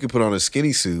if she could put on a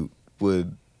skinny suit,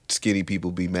 would skinny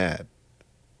people be mad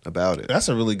about it? That's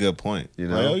a really good point. You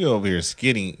know? Like, oh, you're over here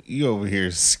skinny. You over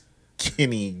here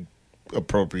skinny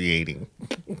appropriating.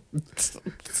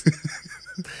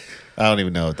 I don't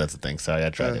even know if that's a thing. Sorry, I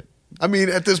tried it. I mean,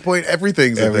 at this point,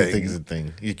 everything's a thing. Everything's a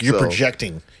thing. You're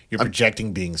projecting. You're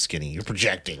projecting being skinny. You're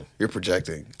projecting. You're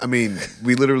projecting. I mean,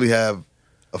 we literally have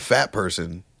a fat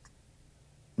person.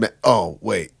 Oh,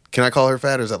 wait. Can I call her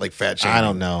fat, or is that like fat shaming? I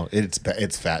don't know.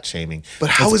 It's fat shaming. But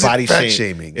how is it fat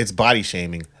shaming? It's body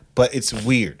shaming, but it's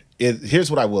weird.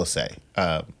 Here's what I will say.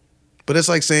 But it's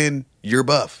like saying you're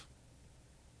buff.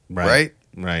 Right?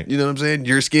 Right. You know what I'm saying?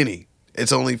 You're skinny.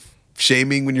 It's only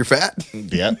shaming when you're fat.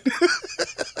 Yep.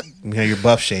 Yeah, you're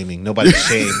buff shaming. Nobody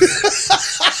shames.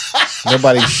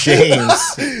 Nobody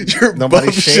shames. You're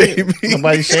buff shaming.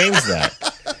 Nobody shames that.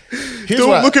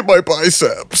 Don't look at my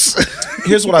biceps.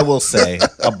 Here's what I will say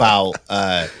about.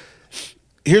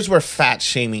 Here's where fat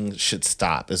shaming should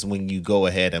stop: is when you go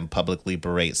ahead and publicly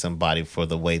berate somebody for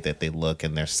the way that they look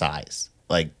and their size.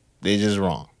 Like, they're just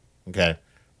wrong. Okay,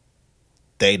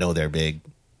 they know they're big.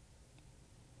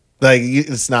 Like,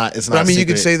 it's not. But I mean, you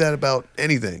can say that about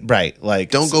anything, right?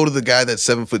 Like, don't go to the guy that's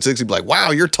 7'6" and be like,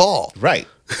 "Wow, you're tall." Right.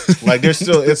 Like, there's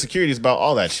still insecurities about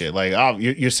all that shit. Like,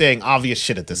 you're saying obvious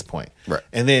shit at this point, right?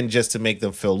 And then just to make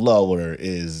them feel lower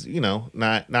is,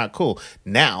 not cool.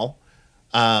 Now,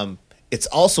 it's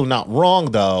also not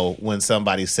wrong though when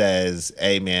somebody says,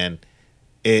 "Hey, man,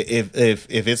 if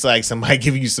it's like somebody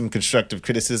giving you some constructive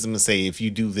criticism and say, if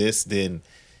you do this, then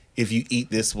if you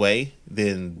eat this way,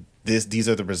 then these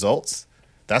are the results."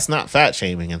 That's not fat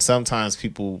shaming. And sometimes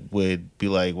people would be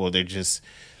like, well, they're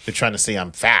trying to say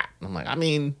I'm fat. I'm like, I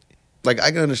mean, like,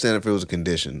 I can understand if it was a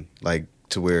condition, like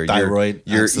to where thyroid,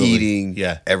 you're eating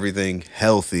yeah, everything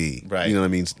healthy, right? You know what I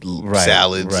mean? Right,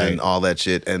 salads right, and all that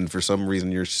shit, and for some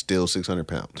reason you're still 600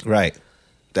 pounds, right?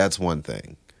 That's one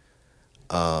thing.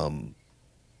 I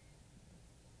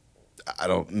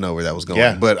don't know where that was going,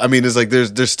 yeah, but I mean, it's like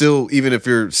there's still, even if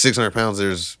you're 600 pounds,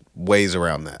 there's ways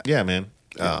around that. Yeah, man.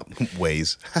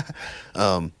 Ways.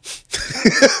 I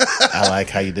like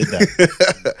how you did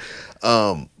that.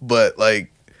 But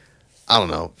like, I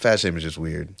don't know. Fat shaming is just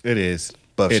weird. It is.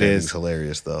 Buff shaming is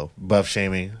hilarious though. Buff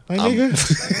shaming. Like,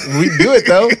 nigga, we do it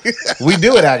though. We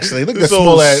do it actually. Look at the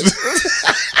small ass.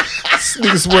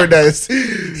 Nigga swear that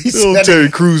little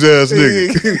Terry Crews ass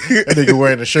nigga. That nigga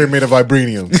wearing a shirt made of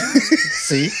vibranium.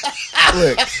 See?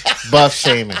 Look. Buff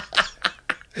shaming.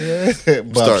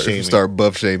 Start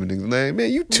buff shaming niggas.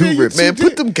 Man, you too ripped, man.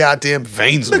 Put them goddamn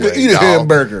veins away. Eat a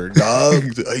hamburger, dog.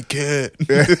 I can't.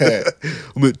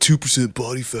 I'm at 2%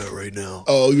 body fat right now.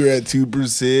 Oh, you're at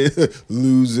 2%,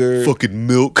 loser. Fucking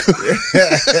milk.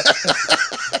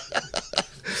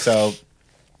 So,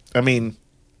 I mean,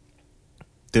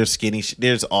 there's skinny.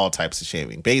 There's all types of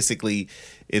shaming. Basically,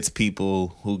 it's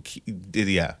people who.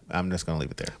 Yeah, I'm just gonna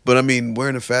leave it there. But I mean,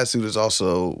 wearing a fat suit is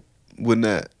also, wouldn't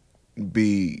that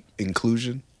be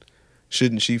inclusion?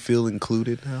 Shouldn't she feel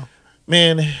included now?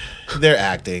 Man, they're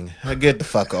acting. Get the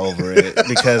fuck over it.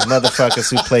 Because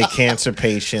motherfuckers who play cancer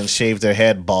patients shave their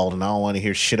head bald, and I don't want to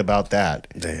hear shit about that.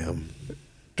 Damn.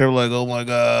 They're like, oh my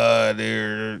god,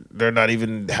 they're not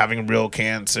even having real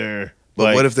cancer. But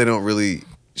like, what if they don't really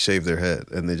shave their head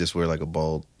and they just wear like a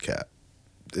bald cap?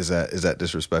 Is that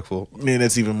disrespectful? Man,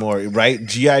 that's even more, right?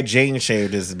 G.I. Jane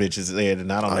shaved his bitch's head,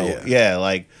 and I don't know. Yeah,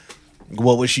 like,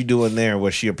 what was she doing there?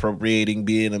 Was she appropriating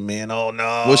being a man? Oh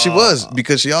no. Well, she was,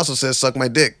 because she also says suck my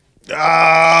dick.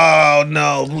 Oh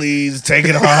no, please take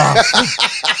it off.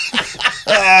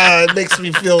 It makes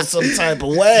me feel some type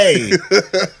of way.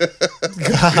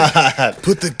 God.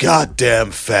 Put the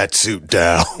goddamn fat suit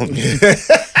down.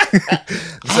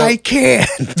 I can't.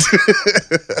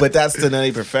 But that's the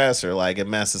Nutty Professor. Like, it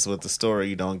messes with the story.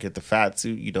 You don't get the fat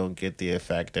suit. You don't get the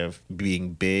effect of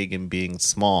being big and being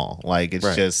small. Like,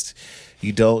 it's just,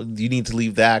 you need to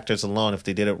leave the actors alone. If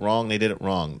they did it wrong, they did it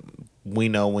wrong. We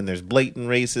know when there's blatant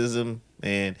racism,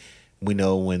 and we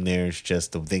know when there's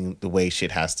just the way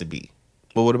shit has to be.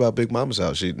 Well, what about Big Mama's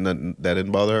house? That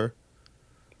didn't bother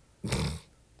her?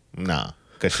 Nah,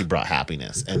 because she brought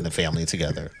happiness and the family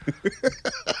together.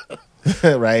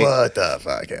 Right? What the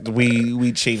fuck?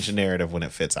 We change the narrative when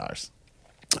it fits ours.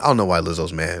 I don't know why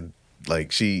Lizzo's mad.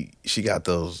 Like she got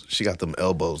them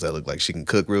elbows that look like she can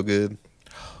cook real good.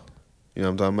 You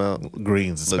know what I'm talking about?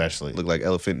 Greens especially. Look like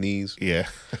elephant knees. Yeah.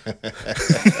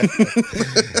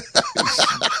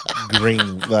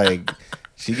 Green, like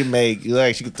she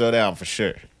can throw down for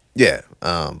sure. Yeah.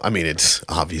 I mean, it's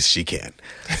obvious she can.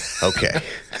 Okay.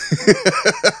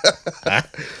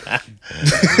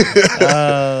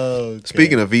 Oh, okay.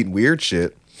 Speaking of eating weird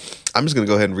shit, I'm just gonna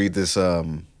go ahead and read this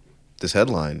this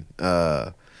headline.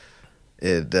 Oh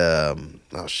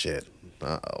shit.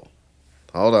 Uh-oh.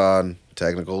 Hold on.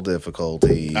 Technical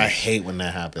difficulty. I hate when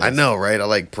that happens. I know, right? I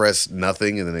like press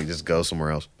nothing and then they just go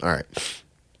somewhere else. All right.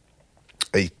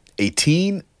 A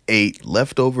teen ate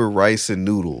leftover rice and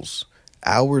noodles.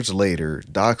 Hours later,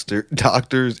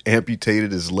 doctors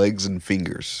amputated his legs and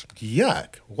fingers.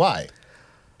 Yuck. Why?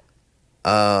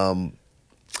 I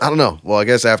don't know. Well, I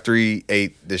guess after he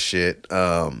ate this shit,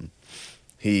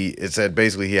 it said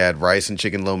basically he had rice and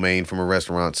chicken lo mein from a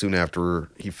restaurant. Soon after,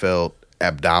 he felt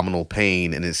abdominal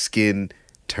pain and his skin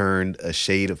turned a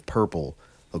shade of purple,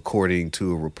 according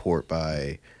to a report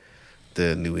by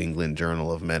the New England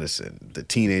Journal of Medicine. The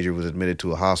teenager was admitted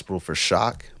to a hospital for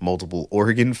shock, multiple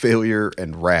organ failure,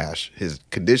 and rash. His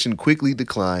condition quickly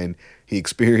declined. He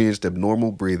experienced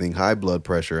abnormal breathing, high blood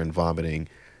pressure, and vomiting.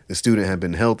 The student had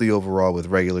been healthy overall with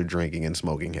regular drinking and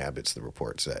smoking habits, the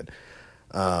report said.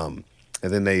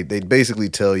 And then they basically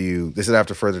tell you, this is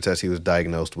after further tests he was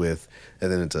diagnosed with,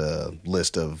 and then it's a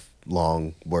list of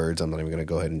long words. I'm not even going to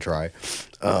go ahead and try.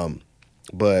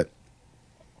 But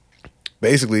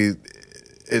basically,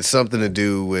 it's something to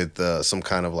do with some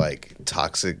kind of like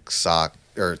toxic shock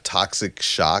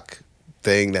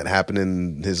thing that happened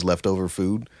in his leftover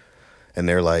food. And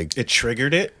they're like... It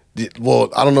triggered it? Well,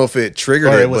 I don't know if it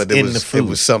triggered it, but it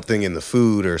was something in the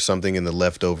food or something in the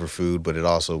leftover food, but it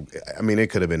also, I mean, it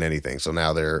could have been anything. So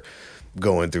now they're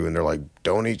going through and they're like,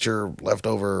 don't eat your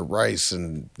leftover rice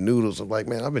and noodles. I'm like,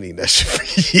 man, I've been eating that shit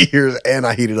for years and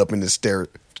I heat it up in this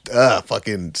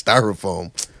fucking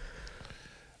styrofoam.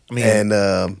 I mean, and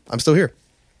I'm still here.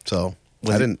 So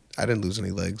I didn't lose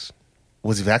any legs.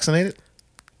 Was he vaccinated?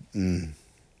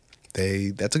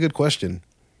 That's a good question.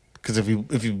 Because if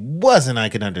he wasn't, I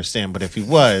can understand. But if he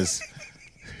was,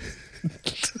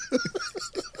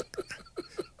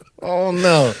 oh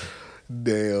no,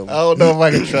 damn! I don't know if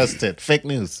I can trust it. Fake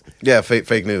news. Yeah,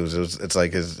 fake news. It's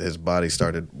like his body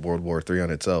started World War III on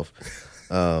itself.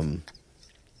 My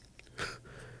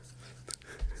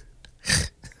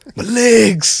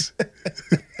legs. I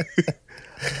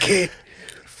can't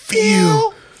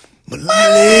feel my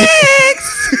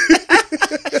legs.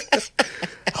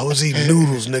 I was eating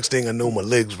noodles. Next thing I know, my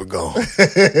legs were gone.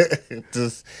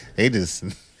 They just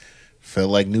felt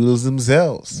like noodles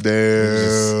themselves.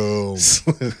 Damn.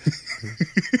 So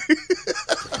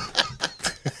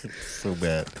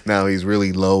bad. Now he's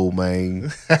really low,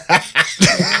 man.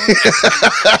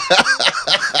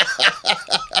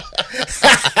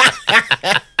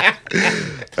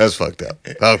 That's fucked up.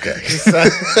 Okay.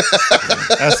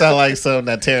 That sounds like something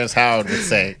that Terrence Howard would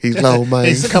say. He's low, man.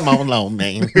 He's come on, low,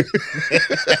 man.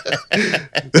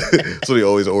 That's what he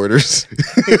always orders.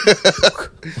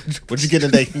 What'd you get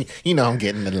today? You know I'm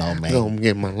getting the low, man. I'm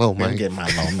getting my low, man. I'm getting my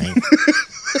low, man.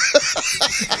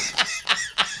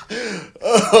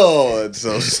 Oh, it's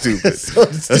so stupid.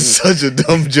 That's such a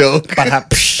dumb joke.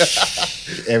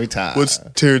 Every time. What's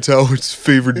Terrence Howard's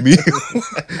favorite meal?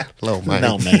 Low, man.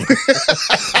 No, man.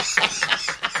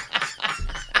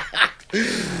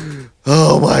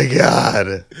 Oh my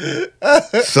God.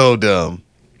 So dumb.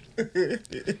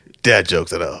 Dad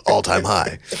jokes at an all-time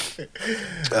high.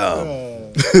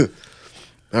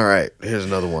 All right, here's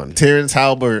another one. Terrence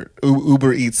Howard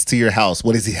Uber Eats to your house.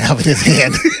 What does he have in his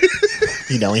hand?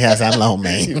 You know he has that low,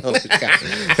 man.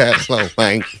 That low,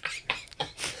 man.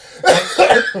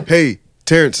 Hey,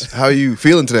 Terrence, how are you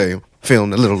feeling today?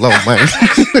 Feeling a little low, man.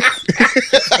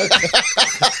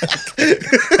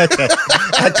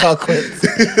 I call quits.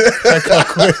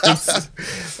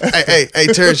 Hey,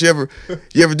 Terrence, you ever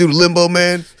do the limbo,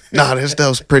 man? Nah, that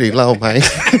stuff's pretty low, man.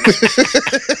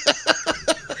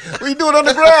 What you doing on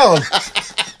the ground?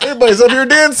 Everybody's up here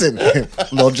dancing.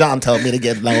 Lil John told me to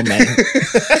get low, man.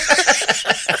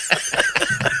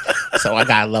 So I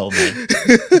got low, man.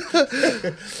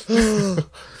 Oh,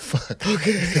 fuck.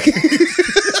 Okay.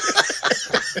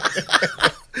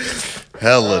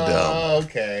 Hella dumb.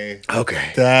 Okay.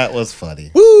 Okay. That was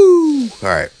funny. Woo! All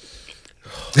right.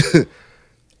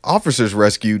 Officers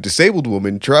rescue disabled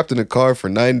woman trapped in a car for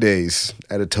 9 days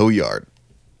at a tow yard.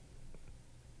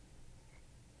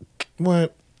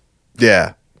 What?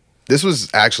 Yeah. This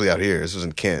was actually out here. This was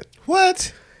in Kent.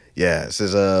 What? Yeah, it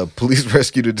says police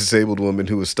rescued a disabled woman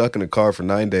who was stuck in a car for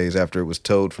 9 days after it was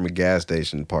towed from a gas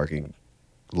station parking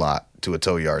lot to a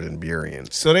tow yard in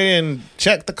Burien. So they didn't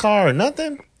check the car or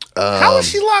nothing? How was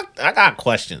she locked? I got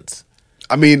questions.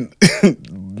 I mean,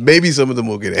 maybe some of them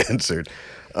will get answered.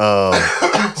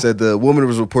 Said the woman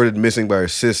was reported missing by her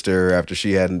sister after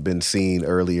she hadn't been seen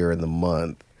earlier in the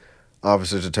month.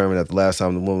 Officers determined that the last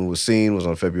time the woman was seen was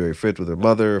on February 5th with her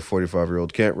mother, a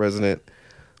 45-year-old Kent resident.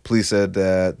 Police said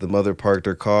that the mother parked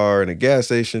her car in a gas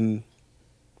station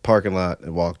parking lot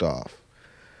and walked off.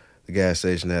 The gas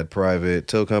station had private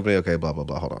tow company. Okay, blah, blah,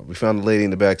 blah. Hold on. We found the lady in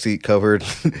the back seat covered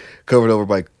over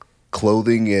by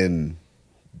clothing and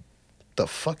the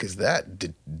fuck is that?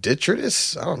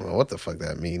 Detritus? I don't know what the fuck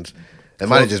that means. It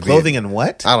might just clothing and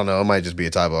what? I don't know. It might just be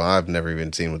a typo. I've never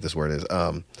even seen what this word is.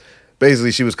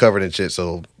 Basically, she was covered in shit,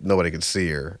 so nobody could see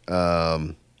her.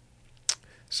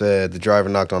 Said the driver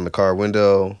knocked on the car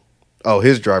window. Oh,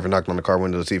 his driver knocked on the car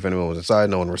window to see if anyone was inside.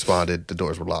 No one responded. The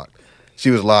doors were locked. She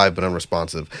was live but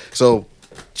unresponsive. So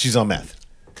she's on meth.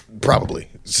 Probably.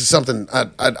 It's just something,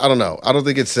 I don't know. I don't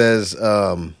think it says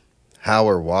how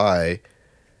or why.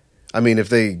 I mean, if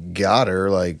they got her,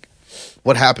 like,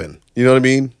 what happened? You know what I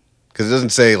mean? Because it doesn't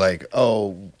say, like,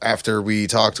 oh, after we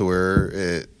talked to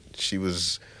her, she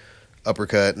was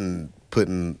uppercut and put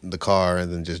in the car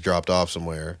and then just dropped off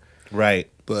somewhere. Right.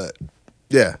 But,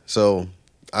 yeah, so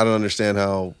I don't understand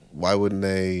why wouldn't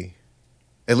they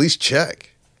at least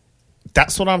check?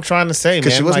 That's what I'm trying to say, man.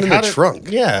 Because she wasn't in the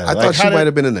trunk. Yeah. I thought she might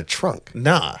have been in the trunk.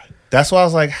 Nah. That's why I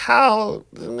was like, how,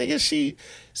 nigga, she...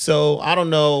 So, I don't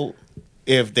know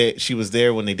if she was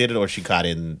there when they did it or she got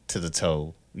into the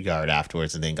tow yard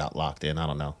afterwards and then got locked in. I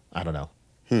don't know. I don't know.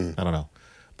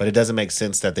 But it doesn't make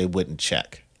sense that they wouldn't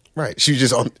check. Right. She was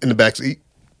just in the back seat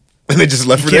and they just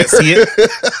left her there. You can't see it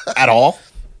at all?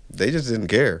 They just didn't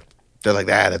care. They're like,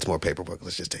 that's more paperwork.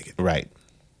 Let's just take it. Right.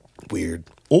 Weird.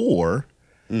 Or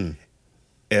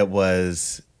it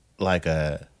was like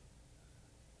a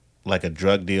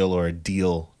drug deal or a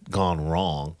deal gone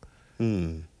wrong.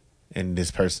 And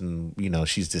this person,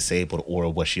 she's disabled,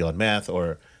 or was she on meth,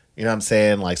 or, you know what I'm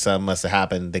saying? Like, something must have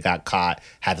happened. They got caught,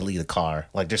 had to leave the car.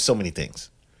 Like, there's so many things.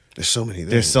 There's so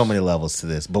many levels to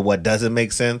this. But what doesn't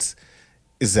make sense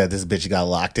is that this bitch got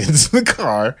locked into the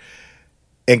car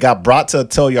and got brought to a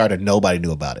tow yard and nobody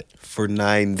knew about it. For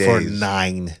 9 days.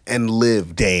 And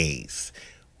lived days.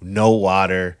 No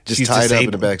water. Just tied disabled.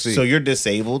 Up in the back seat. So you're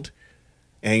disabled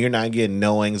and you're not getting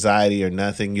no anxiety or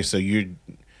nothing.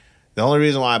 The only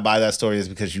reason why I buy that story is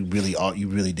because you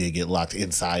really did get locked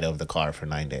inside of the car for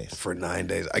 9 days. For 9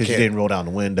 days. I can't. You didn't roll down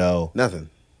the window. Nothing.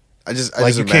 I just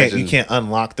imagine. You can't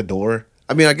unlock the door.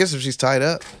 I mean, I guess if she's tied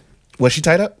up. Was she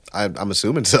tied up? I'm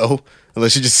assuming so.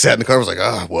 Unless she just sat in the car and was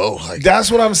like, whoa. Like,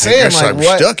 that's what I'm saying. Like, I'm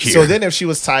stuck here. So then if she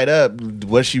was tied up,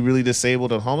 was she really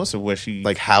disabled and homeless, or was she...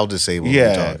 Like, how disabled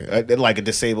are we talking? Like a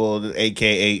disabled,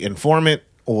 a.k.a. informant,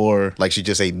 or... Like she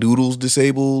just ate noodles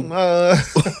disabled? But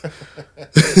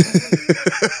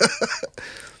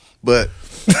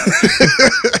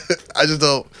I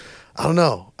don't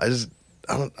know. I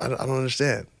don't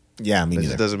understand. Yeah, I mean, it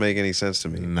just doesn't make any sense to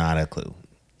me. Not a clue.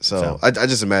 So I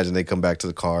just imagine they come back to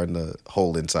the car and the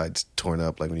whole inside's torn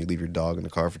up, like when you leave your dog in the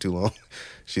car for too long.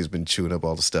 She's been chewing up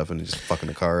all the stuff and just fucking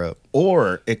the car up.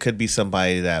 Or it could be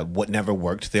somebody that never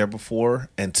worked there before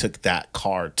and took that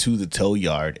car to the tow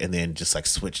yard and then just like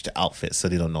switched to outfits, so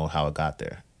they don't know how it got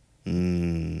there.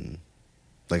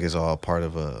 Like it's all part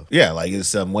of a... Yeah, like it's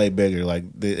something way bigger.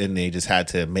 And they just had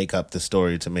to make up the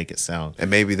story to make it sound.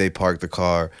 And maybe they parked the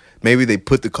car. Maybe they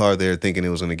put the car there thinking it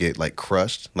was going to get like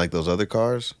crushed like those other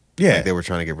cars. Yeah. Like they were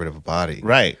trying to get rid of a body.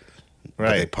 Right.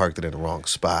 But they parked it in the wrong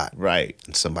spot. Right.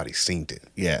 And somebody seen it.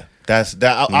 Yeah.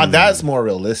 That's more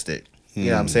realistic. You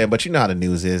know what I'm saying? But you know how the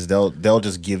news is. They'll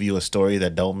just give you a story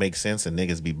that don't make sense and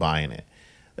niggas be buying it.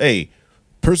 Hey,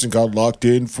 person got locked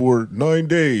in for 9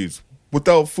 days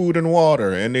without food and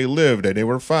water, and they lived and they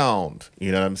were found.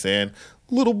 You know what I'm saying?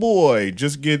 Little boy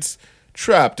just gets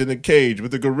trapped in a cage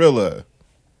with a gorilla.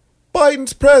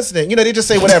 Biden's president. You know, they just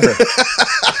say whatever.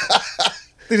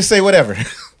 They just say whatever.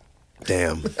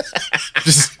 Damn. They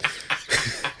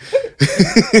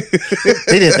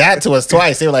did that to us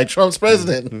twice. They were like, Trump's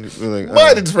president. Like,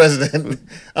 Biden's president.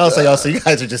 I was like, so you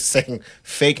guys are just saying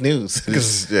fake news.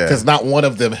 Because not one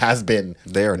of them has been.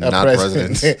 They are not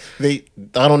presidents. I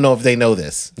don't know if they know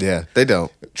this. Yeah, they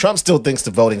don't. Trump still thinks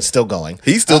the voting's still going.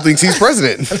 He still thinks he's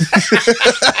president.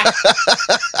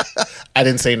 I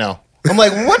didn't say no. I'm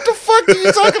like, what the fuck are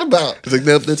you talking about? It's like,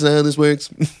 nope, that's not how this works.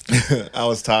 I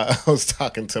was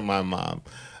talking to my mom,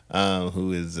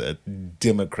 who is a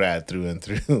Democrat through and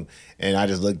through, and I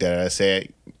just looked at her. I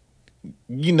said,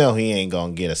 "You know he ain't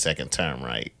gonna get a second term,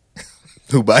 right?"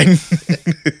 Who, Biden?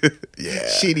 Yeah.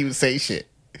 She didn't even say shit.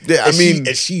 Yeah, and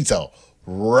she's a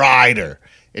rider,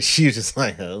 and she was just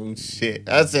like, "Oh shit!"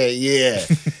 I said, "Yeah,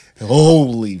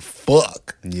 holy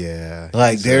fuck!" Yeah.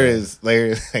 Like there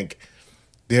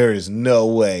is no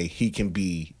way he can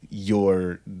be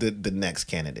the next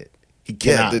candidate. He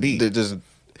cannot be.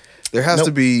 There has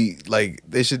to be, like,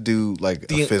 they should do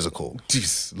like a physical.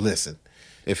 Just listen.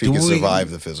 If he can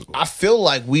survive the physical. I feel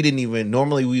like we didn't even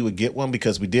normally we would get one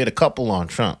because we did a couple on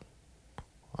Trump.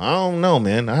 I don't know,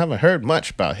 man. I haven't heard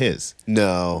much about his.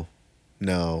 No. We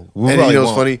And probably it's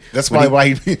won't. funny. That's probably why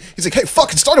he's like, "Hey,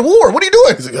 fucking start a war. What are you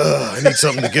doing?" He's like, I need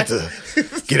something to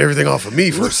get everything off of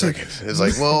me for a second. It's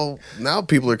like, well, now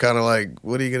people are kind of like,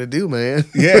 what are you going to do, man?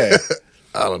 Yeah.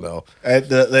 I don't know.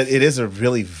 It is a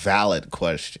really valid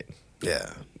question.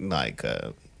 Yeah. Like,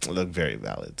 look, very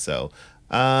valid. So,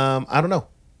 I don't know.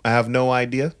 I have no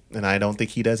idea, and I don't think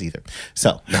he does either.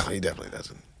 So, No, he definitely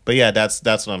doesn't. but yeah, that's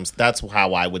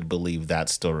how I would believe that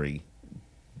story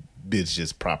is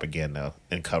just propaganda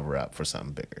and cover up for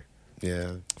something bigger,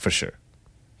 Yeah, for sure.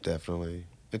 definitely.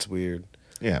 It's weird.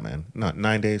 Yeah, man. Not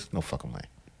 9 days. No fucking way.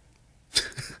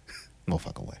 No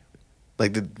fucking way.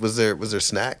 Like, was there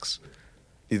snacks?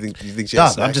 You think she had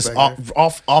Dog, snacks I'm just back there?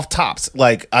 off tops.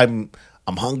 Like I'm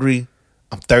hungry.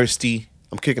 I'm thirsty.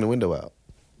 I'm kicking the window out.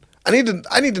 I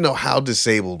need to know how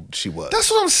disabled she was. That's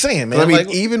what I'm saying, man. I mean,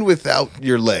 Like, even without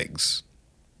your legs.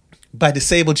 by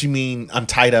disabled, you mean I'm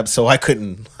tied up so I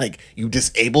couldn't, like, you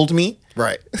disabled me?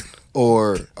 Right.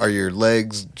 Or are your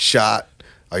legs shot?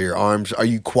 Are your arms? Are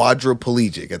you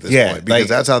quadriplegic at this point? Because like-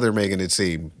 that's how they're making it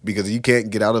seem. Because you can't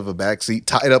get out of a back seat,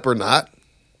 tied up or not.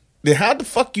 Then how the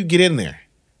fuck you get in there?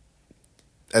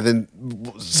 And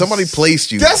then somebody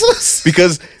placed you. That's what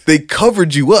because they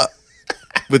covered you up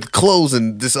with clothes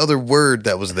and this other word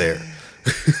that was there.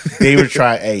 they were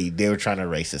trying to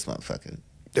erase this motherfucker.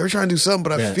 They were trying to do something,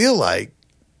 but I Yeah. feel like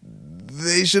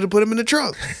they should have put him in the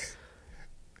trunk.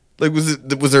 Like,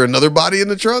 was there another body in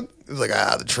the trunk? It was like,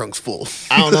 the trunk's full.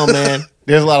 I don't know, man.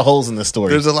 There's a lot of holes in this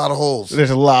story. There's a lot of holes. There's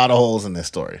a lot of holes in this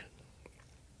story.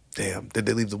 Damn, did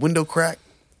they leave the window crack?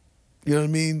 You know what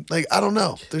I mean? Like, I don't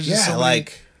know. There's just so many-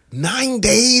 like 9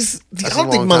 days. I That's don't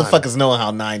a think long time. motherfuckers know how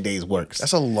 9 days works.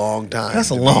 That's a long time. That's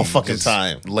a to long be fucking just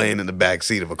time. laying in the back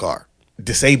seat of a car.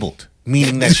 Disabled,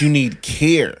 meaning that you need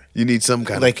care. You need some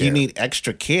kind Like of care. you need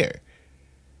extra care.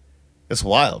 It's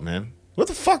wild, man. What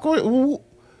the fuck?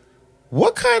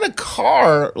 What kind of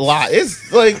car lot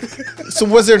is like? So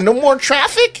was there no more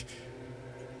traffic?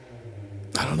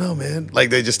 I don't know, man. Like,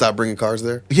 they just stopped bringing cars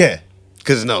there? Yeah,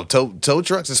 Because, no, tow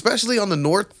trucks, especially on the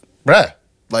north, bruh.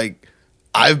 like,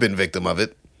 I've been victim of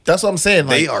it. That's what I'm saying.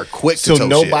 They Like, are quick to So tow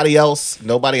nobody else,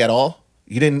 nobody at all.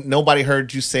 Nobody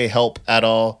heard you say help at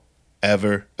all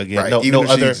ever again. Right. No, Even no if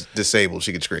other. she's disabled,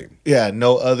 she could scream. Yeah,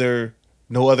 no other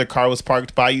car was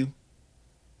parked by you.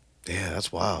 Yeah,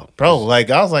 that's wild. Bro, like,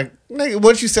 I was like, nigga,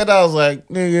 once you said that, I was like,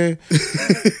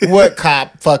 nigga, what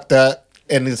cop fucked up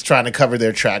and is trying to cover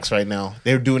their tracks right now?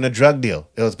 They were doing a drug deal.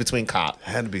 It was between cop.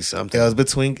 Had to be something.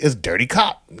 It's Dirty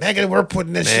Cop. Nigga, we're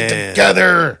putting this shit Man.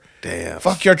 together. Damn.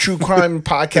 Fuck your true crime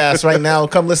podcast right now.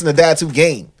 Come listen to Dad's Who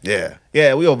Game. Yeah.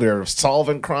 Yeah, we over here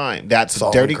solving crime. That's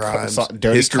Solving Dirty crimes,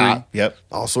 Dirty history. Cop. Yep.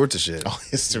 All sorts of shit. All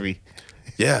history.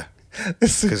 Yeah.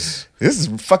 This 'Cause- is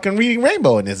fucking Reading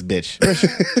Rainbow in this bitch.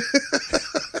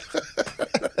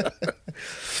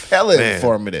 Hella Man.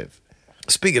 informative.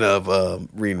 Speaking of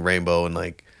reading Rainbow and,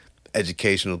 like,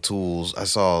 educational tools, I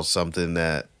saw something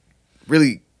that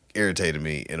really irritated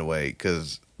me in a way,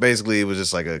 because basically it was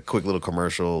just like a quick little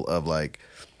commercial of, like,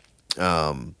 it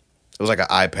was like an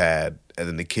iPad, and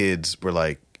then the kids were,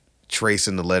 like,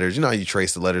 tracing the letters. You know how you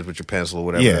trace the letters with your pencil or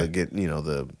whatever Yeah. to get, you know,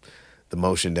 the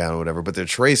motion down or whatever, but they're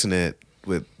tracing it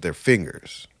with their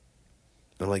fingers.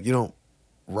 I'm like, you don't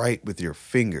write with your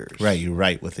fingers. Right, you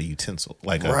write with a utensil.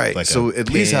 Like a, Right. like So a at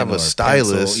least pen have or a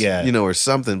stylus, pencil. you know, or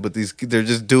something. But they're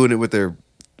just doing it with their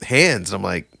hands. And I'm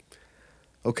like,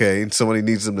 okay, and somebody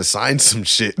needs them to sign some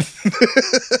shit.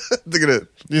 They're gonna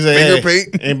You say, finger hey,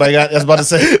 paint. Anybody got? I was about to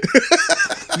say,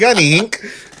 you got any ink?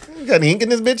 You got any ink in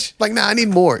this bitch? Like, nah, I need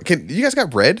more. You guys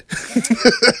got red?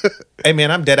 Hey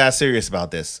man, I'm dead ass serious about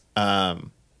this.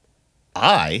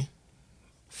 I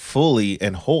fully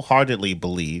and wholeheartedly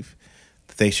believe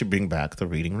that they should bring back the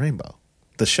Reading Rainbow,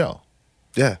 the show.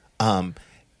 Yeah.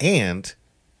 And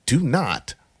do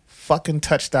not fucking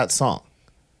touch that song.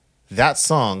 That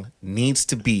song needs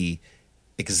to be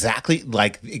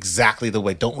exactly the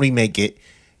way. Don't remake it.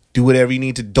 Do whatever you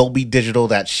need to. Dolby Digital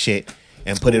that shit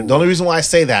and put it. The only reason why I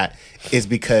say that is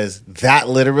because that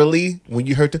literally, when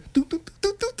you heard the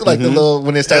like the little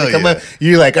when it started to come up,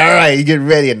 you're like, all right, you get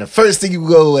ready, and the first thing you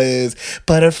go is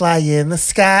butterfly in the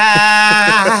sky.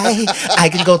 I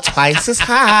can go twice as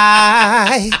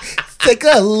high. Take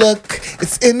a look,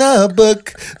 it's in a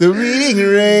book, The Reading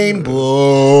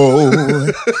Rainbow.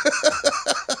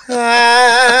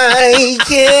 I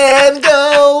can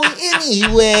go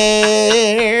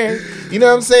anywhere. You know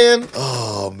what I'm saying?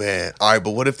 Oh man! All right,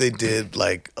 but what if they did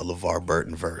like a LeVar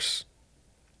Burton verse?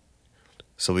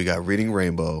 So we got Reading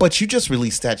Rainbow. But you just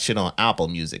released that shit on Apple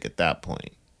Music at that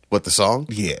point. What, the song?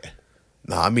 Yeah.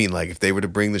 No, I mean like if they were to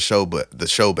bring the show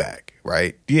back,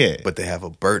 right? Yeah. But they have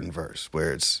a Burton verse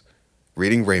where it's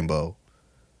Reading Rainbow,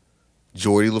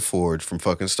 Geordie LaForge from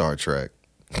fucking Star Trek,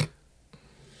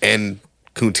 and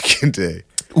Kunta Kinte.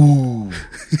 Ooh,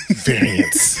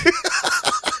 variants.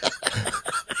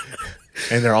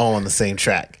 And they're all on the same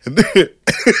track.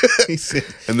 He said,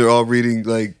 And they're all reading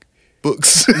like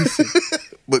books.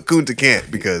 But Kunta can't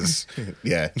because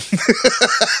yeah.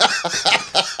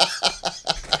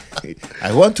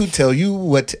 I want to tell you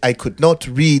what I could not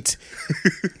read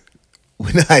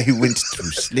when I went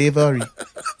through slavery.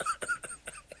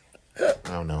 I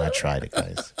don't know. I tried it,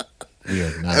 guys. We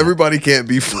are not. everybody can't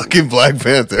be fucking Black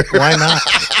Panther. Why not?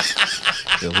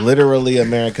 Literally,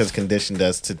 America's conditioned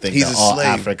us to think He's that a all slave.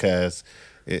 Africa is.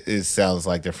 It sounds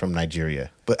like they're from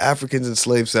Nigeria. But Africans and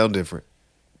slaves sound different.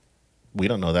 We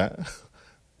don't know that.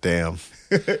 Damn.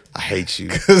 I hate you.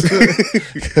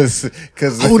 Because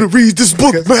I want to read this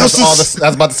book, I was masters.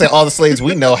 about to say all the slaves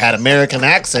we know had American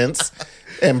accents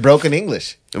and broken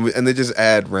English. And they just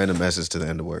add random S's to the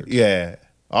end of words. Yeah.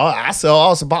 I saw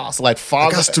also boss like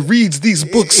fog. I got to read these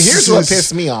books. Here's what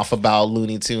pissed me off about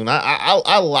Looney Tune. I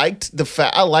liked the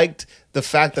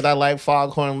fact that I liked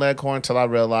Foghorn Leghorn until I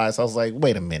realized I was like,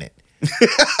 wait a minute.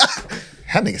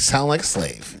 That nigga sound like a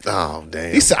slave. Oh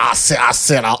damn. He said,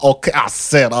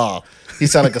 he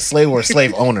sound like a slave or a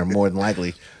slave owner, more than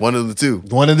likely. One of the two.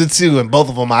 One of the two, and both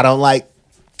of them I don't like.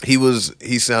 He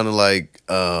sounded like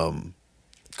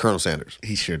Colonel Sanders.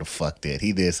 He sure the fuck did.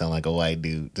 He did sound like a white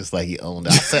dude, just like he owned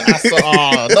it. I said,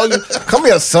 no, you come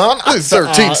here, son. I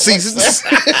said, 13 seasons.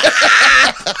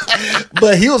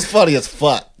 But he was funny as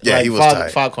fuck. Yeah, like, he was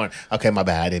tight. Foghorn. Okay, my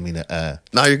bad. I didn't mean to.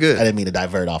 No, you're good. I didn't mean to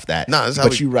divert off that. Nah, that's how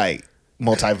but you right.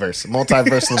 Multiverse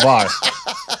LeVar.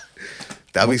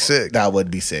 That'd be sick. That would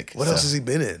be sick. What else has he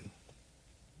been in?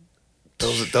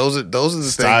 Those are the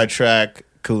Star things. Trek,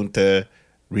 Kunta,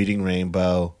 Reading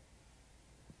Rainbow.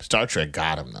 Star Trek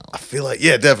got him though. I feel like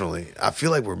definitely. I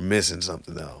feel like we're missing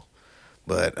something though.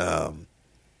 But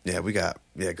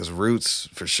because Roots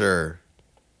for sure.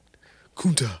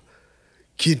 Kunta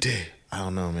Kinte. I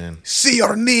don't know, man. See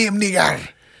your name, nigger.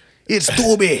 It's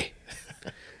Toby.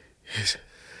 It's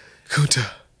Kunta.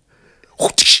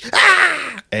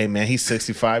 Hey man, he's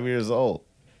 65 years old.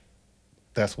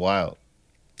 That's wild.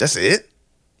 That's it?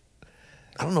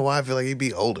 I don't know why I feel like he'd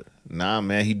be older. Nah,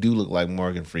 man, he do look like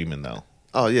Morgan Freeman though.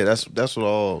 Oh yeah, that's what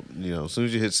all as soon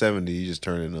as you hit 70, you just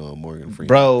turn into Morgan Freeman.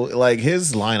 Bro, like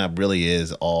his lineup really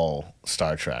is all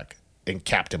Star Trek and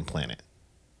Captain Planet.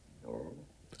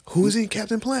 Who is he in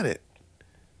Captain Planet?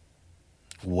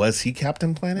 Was he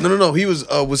Captain Planet? No. He was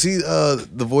he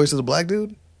the voice of the black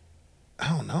dude? I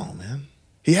don't know, man.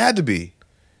 He had to be.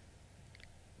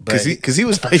 But Because he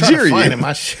was I'm trying to Nigerian. find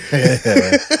my shit.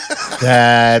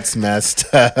 That's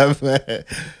messed up. Let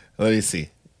me see.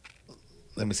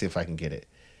 Let me see if I can get it.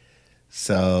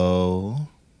 So,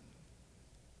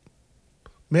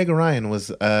 Meg Ryan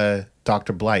was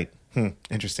Dr. Blight.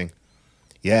 Interesting.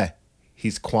 Yeah,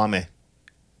 he's Kwame.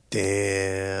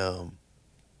 Damn.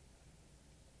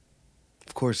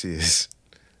 Of course he is.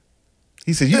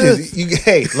 He said,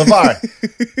 hey,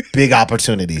 LeVar, big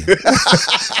opportunity.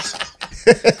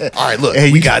 All right, look,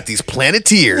 Hey, we you- got these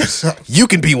Planeteers. You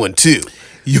can be one too.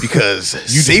 Because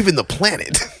saving the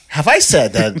planet. Have I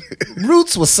said that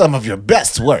Roots was some of your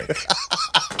best work?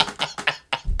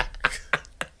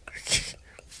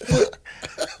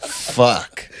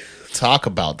 Fuck. Talk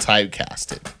about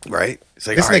typecasting. Right? It's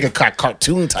like, This all right. nigga got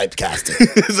cartoon typecasting.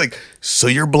 It's like, so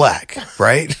you're black,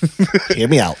 right? Hear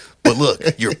me out. But look,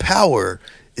 your power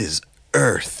is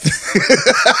Earth.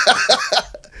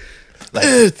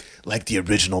 Like the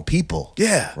original people.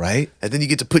 Yeah. Right? And then you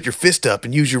get to put your fist up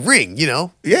and use your ring,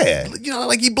 Yeah.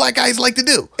 like you black guys like to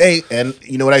do. Hey, and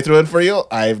you know what I threw in for you?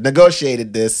 I've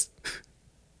negotiated this.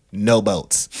 No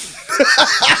boats.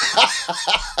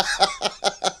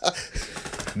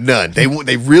 None. They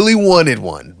really wanted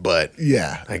one, but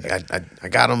Yeah. I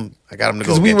got them. I got them to go.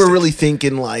 Because we against were it. really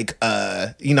thinking like,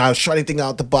 I was trying to think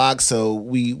out the box, so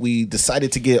we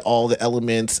decided to get all the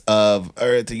elements of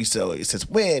Earth. So it says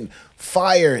wind,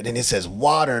 fire, and then it says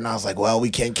water, and I was like, well, we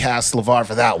can't cast LeVar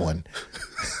for that one.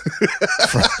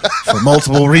 for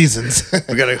multiple reasons.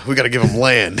 we gotta give him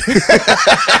land.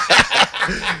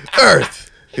 Earth.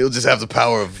 He'll just have the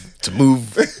power to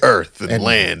move Earth and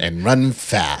land. And run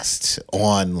fast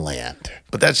on land.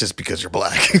 But that's just because you're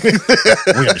black. We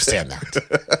understand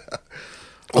that.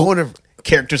 I wonder if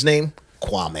Character's name?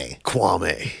 Kwame.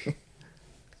 Kwame.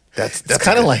 That's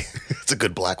kind of a good- like, it's a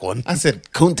good black one. I said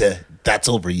Kunta, that's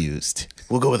overused.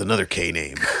 We'll go with another K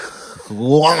name.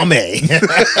 Kwame.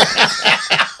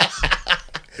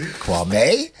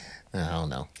 Kwame? I don't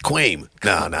know. Quame.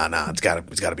 No. It's gotta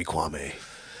be Kwame.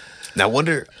 Now I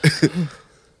wonder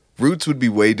Roots would be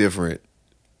way different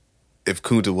if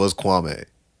Kunta was Kwame.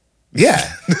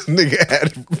 Yeah. This nigga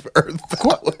had Earth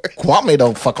power. Kwame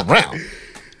don't fuck around.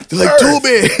 He's like, too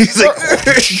big. He's like,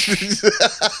 this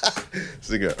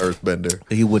nigga Earthbender.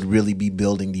 He would really be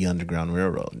building the Underground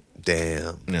Railroad.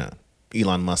 Damn. Yeah.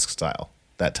 Elon Musk style.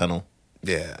 That tunnel.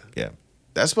 Yeah. Yeah.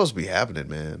 That's supposed to be happening,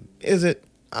 man. Is it?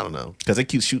 I don't know. Because they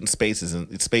keep shooting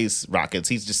space rockets.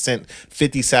 He's just sent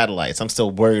 50 satellites. I'm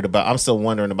still wondering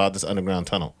about this underground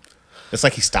tunnel. It's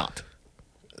like he stopped.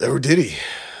 Or did he?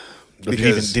 Did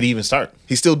he even start?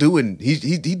 He's still doing.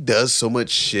 He does so much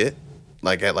shit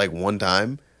like at like one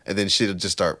time, and then shit will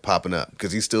just start popping up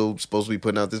because he's still supposed to be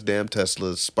putting out this damn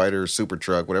Tesla Spider super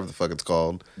truck, whatever the fuck it's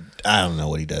called. I don't know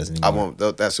what he does anymore. I won't.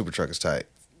 That super truck is tight.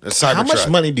 How much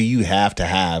money do you have to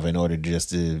have in order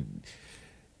just to?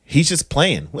 He's just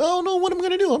playing. Well, I don't know what I'm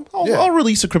going to do. I'll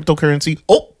release a cryptocurrency.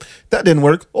 Oh, that didn't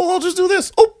work. Oh, I'll just do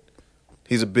this. Oh.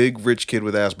 He's a big rich kid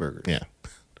with Asperger's. Yeah.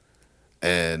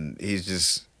 And he's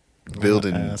just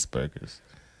building. Asperger's.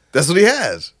 That's what he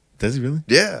has. Does he really?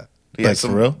 Yeah. He Like has for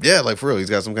real? Yeah, like for real. He's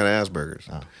got some kind of Asperger's.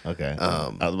 Oh, okay. I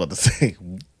was about to say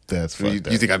that's You, fucked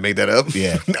up. you think I made that up?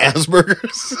 Yeah.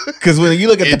 Asperger's? Because when you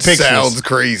look at the It pictures, sounds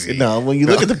crazy. No, when you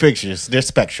look at the pictures, there's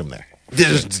spectrum there.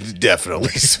 There's definitely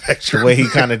The spectrum. way he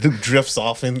kind of drifts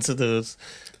off into those.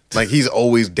 Like he's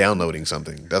always downloading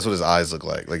something. That's what his eyes look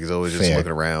like. Like he's always just Fair.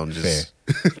 looking around, just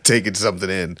taking something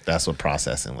in. That's what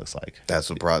processing looks like. That's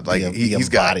what like the he's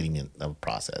got embodiment of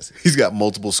processing. he's got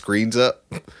multiple screens up,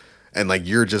 and like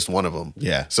you're just one of them.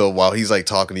 Yeah. So while he's like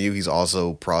talking to you, he's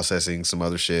also processing some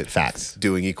other shit, Facts.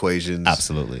 doing equations,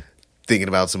 Absolutely. thinking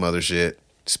about some other shit,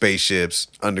 spaceships,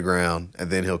 underground, and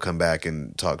then he'll come back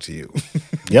and talk to you.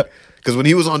 Yep. Because when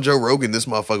he was on Joe Rogan, this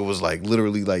motherfucker was like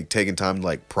literally like taking time to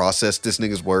like process this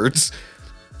nigga's words.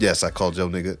 Yes, I called Joe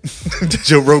nigga.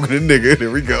 Joe Rogan a nigga.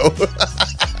 There we go.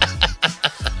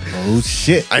 Oh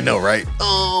shit. I know, right?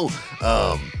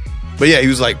 But yeah, he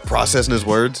was like processing his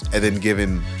words and then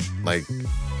giving like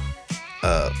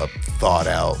a thought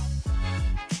out,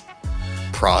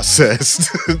 processed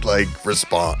like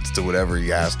response to whatever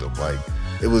he asked him. Like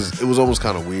it was almost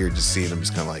kind of weird just seeing him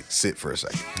just kind of like sit for a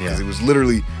second because Yeah. it was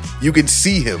literally you could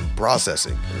see him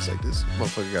processing. And it's like this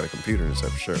motherfucker got a computer and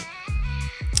stuff for sure.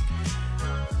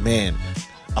 Man,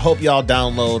 I hope y'all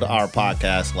download our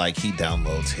podcast like he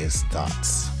downloads his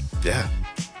thoughts. Yeah.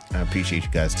 I appreciate you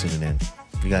guys tuning in.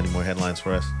 You got any more headlines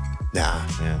for us? Nah.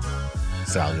 Yeah.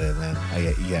 It's all good, man.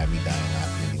 You had me dying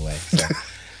laughing anyway.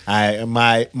 So.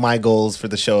 My goals for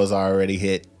the show is already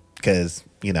hit because,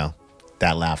 you know,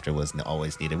 that laughter was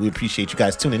always needed. We appreciate you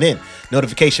guys tuning in.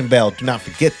 Notification bell. Do not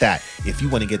forget that. If you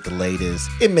want to get the latest,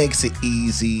 it makes it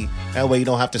easy. That way you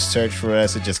don't have to search for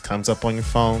us. It just comes up on your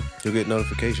phone. You'll get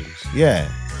notifications.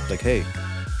 Yeah. Like, hey,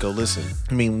 go listen.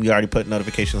 I mean, we already put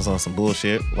notifications on some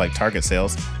bullshit like Target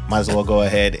sales. Might as well go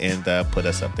ahead and put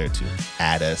us up there too.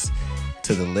 Add us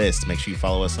to the list. Make sure you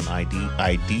follow us on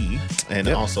ID and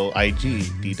also IG,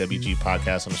 DWG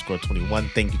Podcast _21.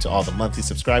 Thank you to all the monthly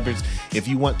subscribers. If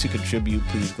you want to contribute,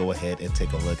 please go ahead and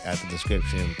take a look at the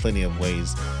description. Plenty of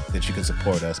ways that you can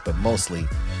support us, but mostly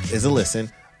is a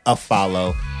listen, a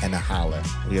follow, and a holler.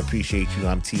 We appreciate you.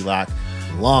 I'm T-Lock,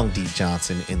 Long D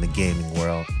Johnson in the gaming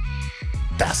world.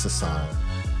 That's the song.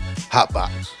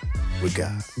 Hotbox with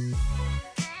God.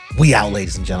 We out,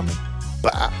 ladies and gentlemen.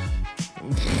 Bye.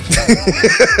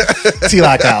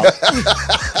 T-Lock out.